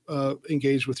can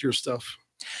engage with your stuff?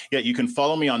 Yeah, you can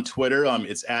follow me on Twitter.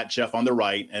 It's at Jeff on the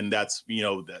Right, and that's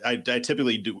I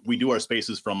typically we do our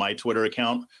spaces from my Twitter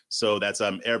account. So that's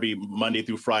every Monday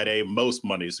through Friday, most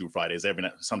Mondays through Fridays.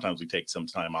 Sometimes we take some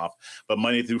time off, but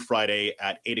Monday through Friday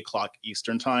at 8:00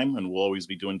 Eastern time, and we'll always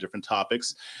be doing different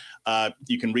topics.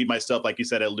 You can read my stuff, like you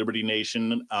said, at Liberty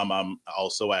Nation. I'm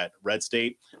also at Red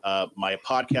State. My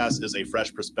podcast is A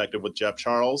Fresh Perspective with Jeff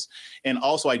Charles. And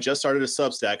also, I just started a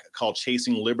Substack called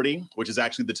Chasing Liberty, which is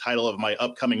actually the title of my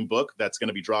upcoming book that's going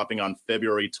to be dropping on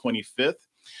February 25th.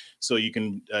 So you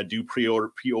can do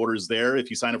pre-orders there. If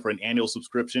you sign up for an annual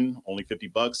subscription, only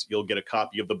 $50, you'll get a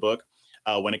copy of the book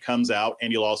when it comes out,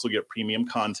 and you'll also get premium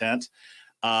content.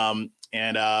 I'll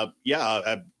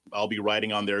be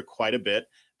writing on there quite a bit.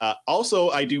 Also,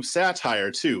 I do satire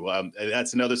too.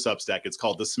 That's another Substack. It's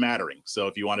called The Smattering. So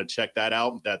if you want to check that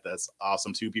out, that's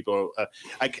awesome too. People,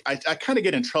 I kind of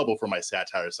get in trouble for my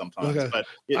satire sometimes, okay. But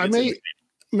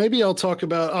maybe I'll talk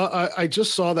about. I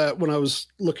just saw that when I was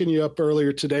looking you up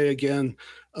earlier today again,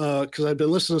 because I've been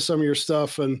listening to some of your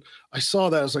stuff, and I saw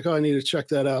that. I was like, oh, I need to check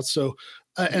that out. So,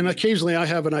 and occasionally I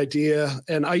have an idea,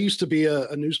 and I used to be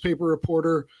a newspaper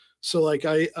reporter. So like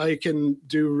I can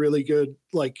do really good,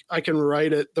 like I can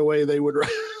write it the way they would write.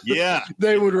 Yeah.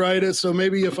 They would write it. So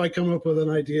maybe if I come up with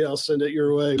an idea, I'll send it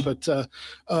your way. But so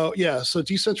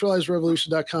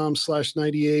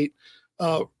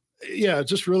decentralizedrevolution.com/98.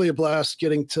 Just really a blast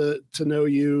getting to know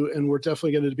you. And we're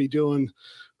definitely going to be doing,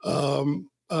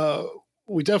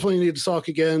 we definitely need to talk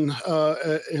again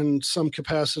in some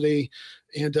capacity.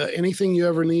 And anything you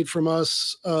ever need from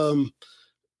us,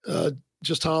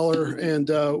 just holler, and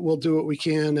we'll do what we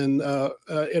can, and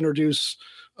introduce,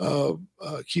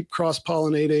 keep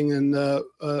cross-pollinating.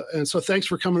 And so thanks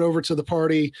for coming over to the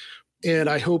party. And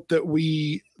I hope that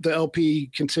the LP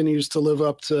continues to live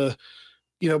up to,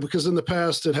 because in the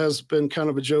past it has been kind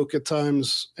of a joke at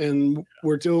times, and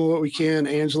we're doing what we can.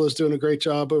 Angela's doing a great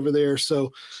job over there.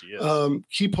 So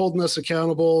keep holding us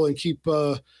accountable, and keep,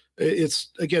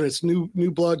 it's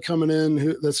new blood coming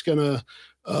in that's going to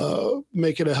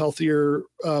make it a healthier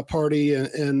party,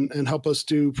 and help us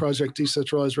do Project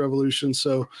Decentralized Revolution.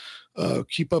 So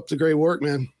keep up the great work,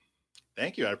 man.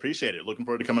 Thank you. I appreciate it. Looking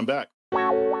forward to coming back. All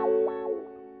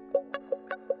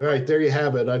right, there you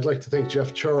have it. I'd like to thank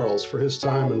Jeff Charles for his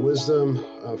time and wisdom,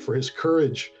 for his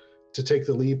courage to take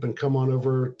the leap and come on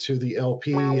over to the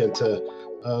LP, and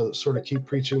to sort of keep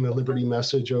preaching the liberty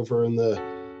message over in the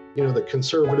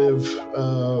conservative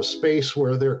space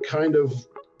where they're kind of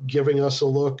giving us a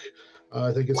look.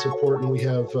 I think it's important we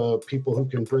have people who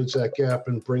can bridge that gap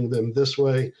and bring them this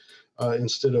way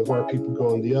instead of our people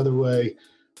going the other way.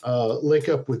 Link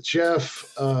up with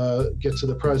Jeff, get to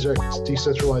the Project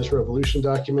Decentralized Revolution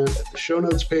document at the show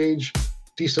notes page,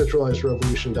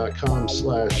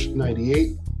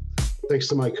 decentralizedrevolution.com/98. Thanks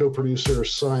to my co-producer,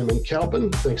 Simon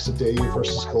Kalpin. Thanks to Dave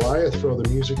versus Goliath for all the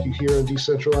music you hear on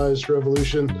Decentralized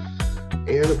Revolution.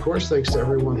 And of course, thanks to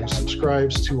everyone who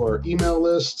subscribes to our email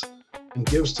list. and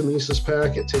gives to Mises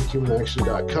PAC at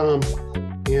takehumanaction.com,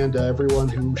 and everyone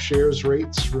who shares,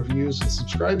 rates, reviews, and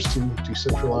subscribes to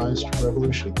Decentralized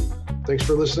Revolution. Thanks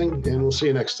for listening, and we'll see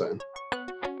you next time.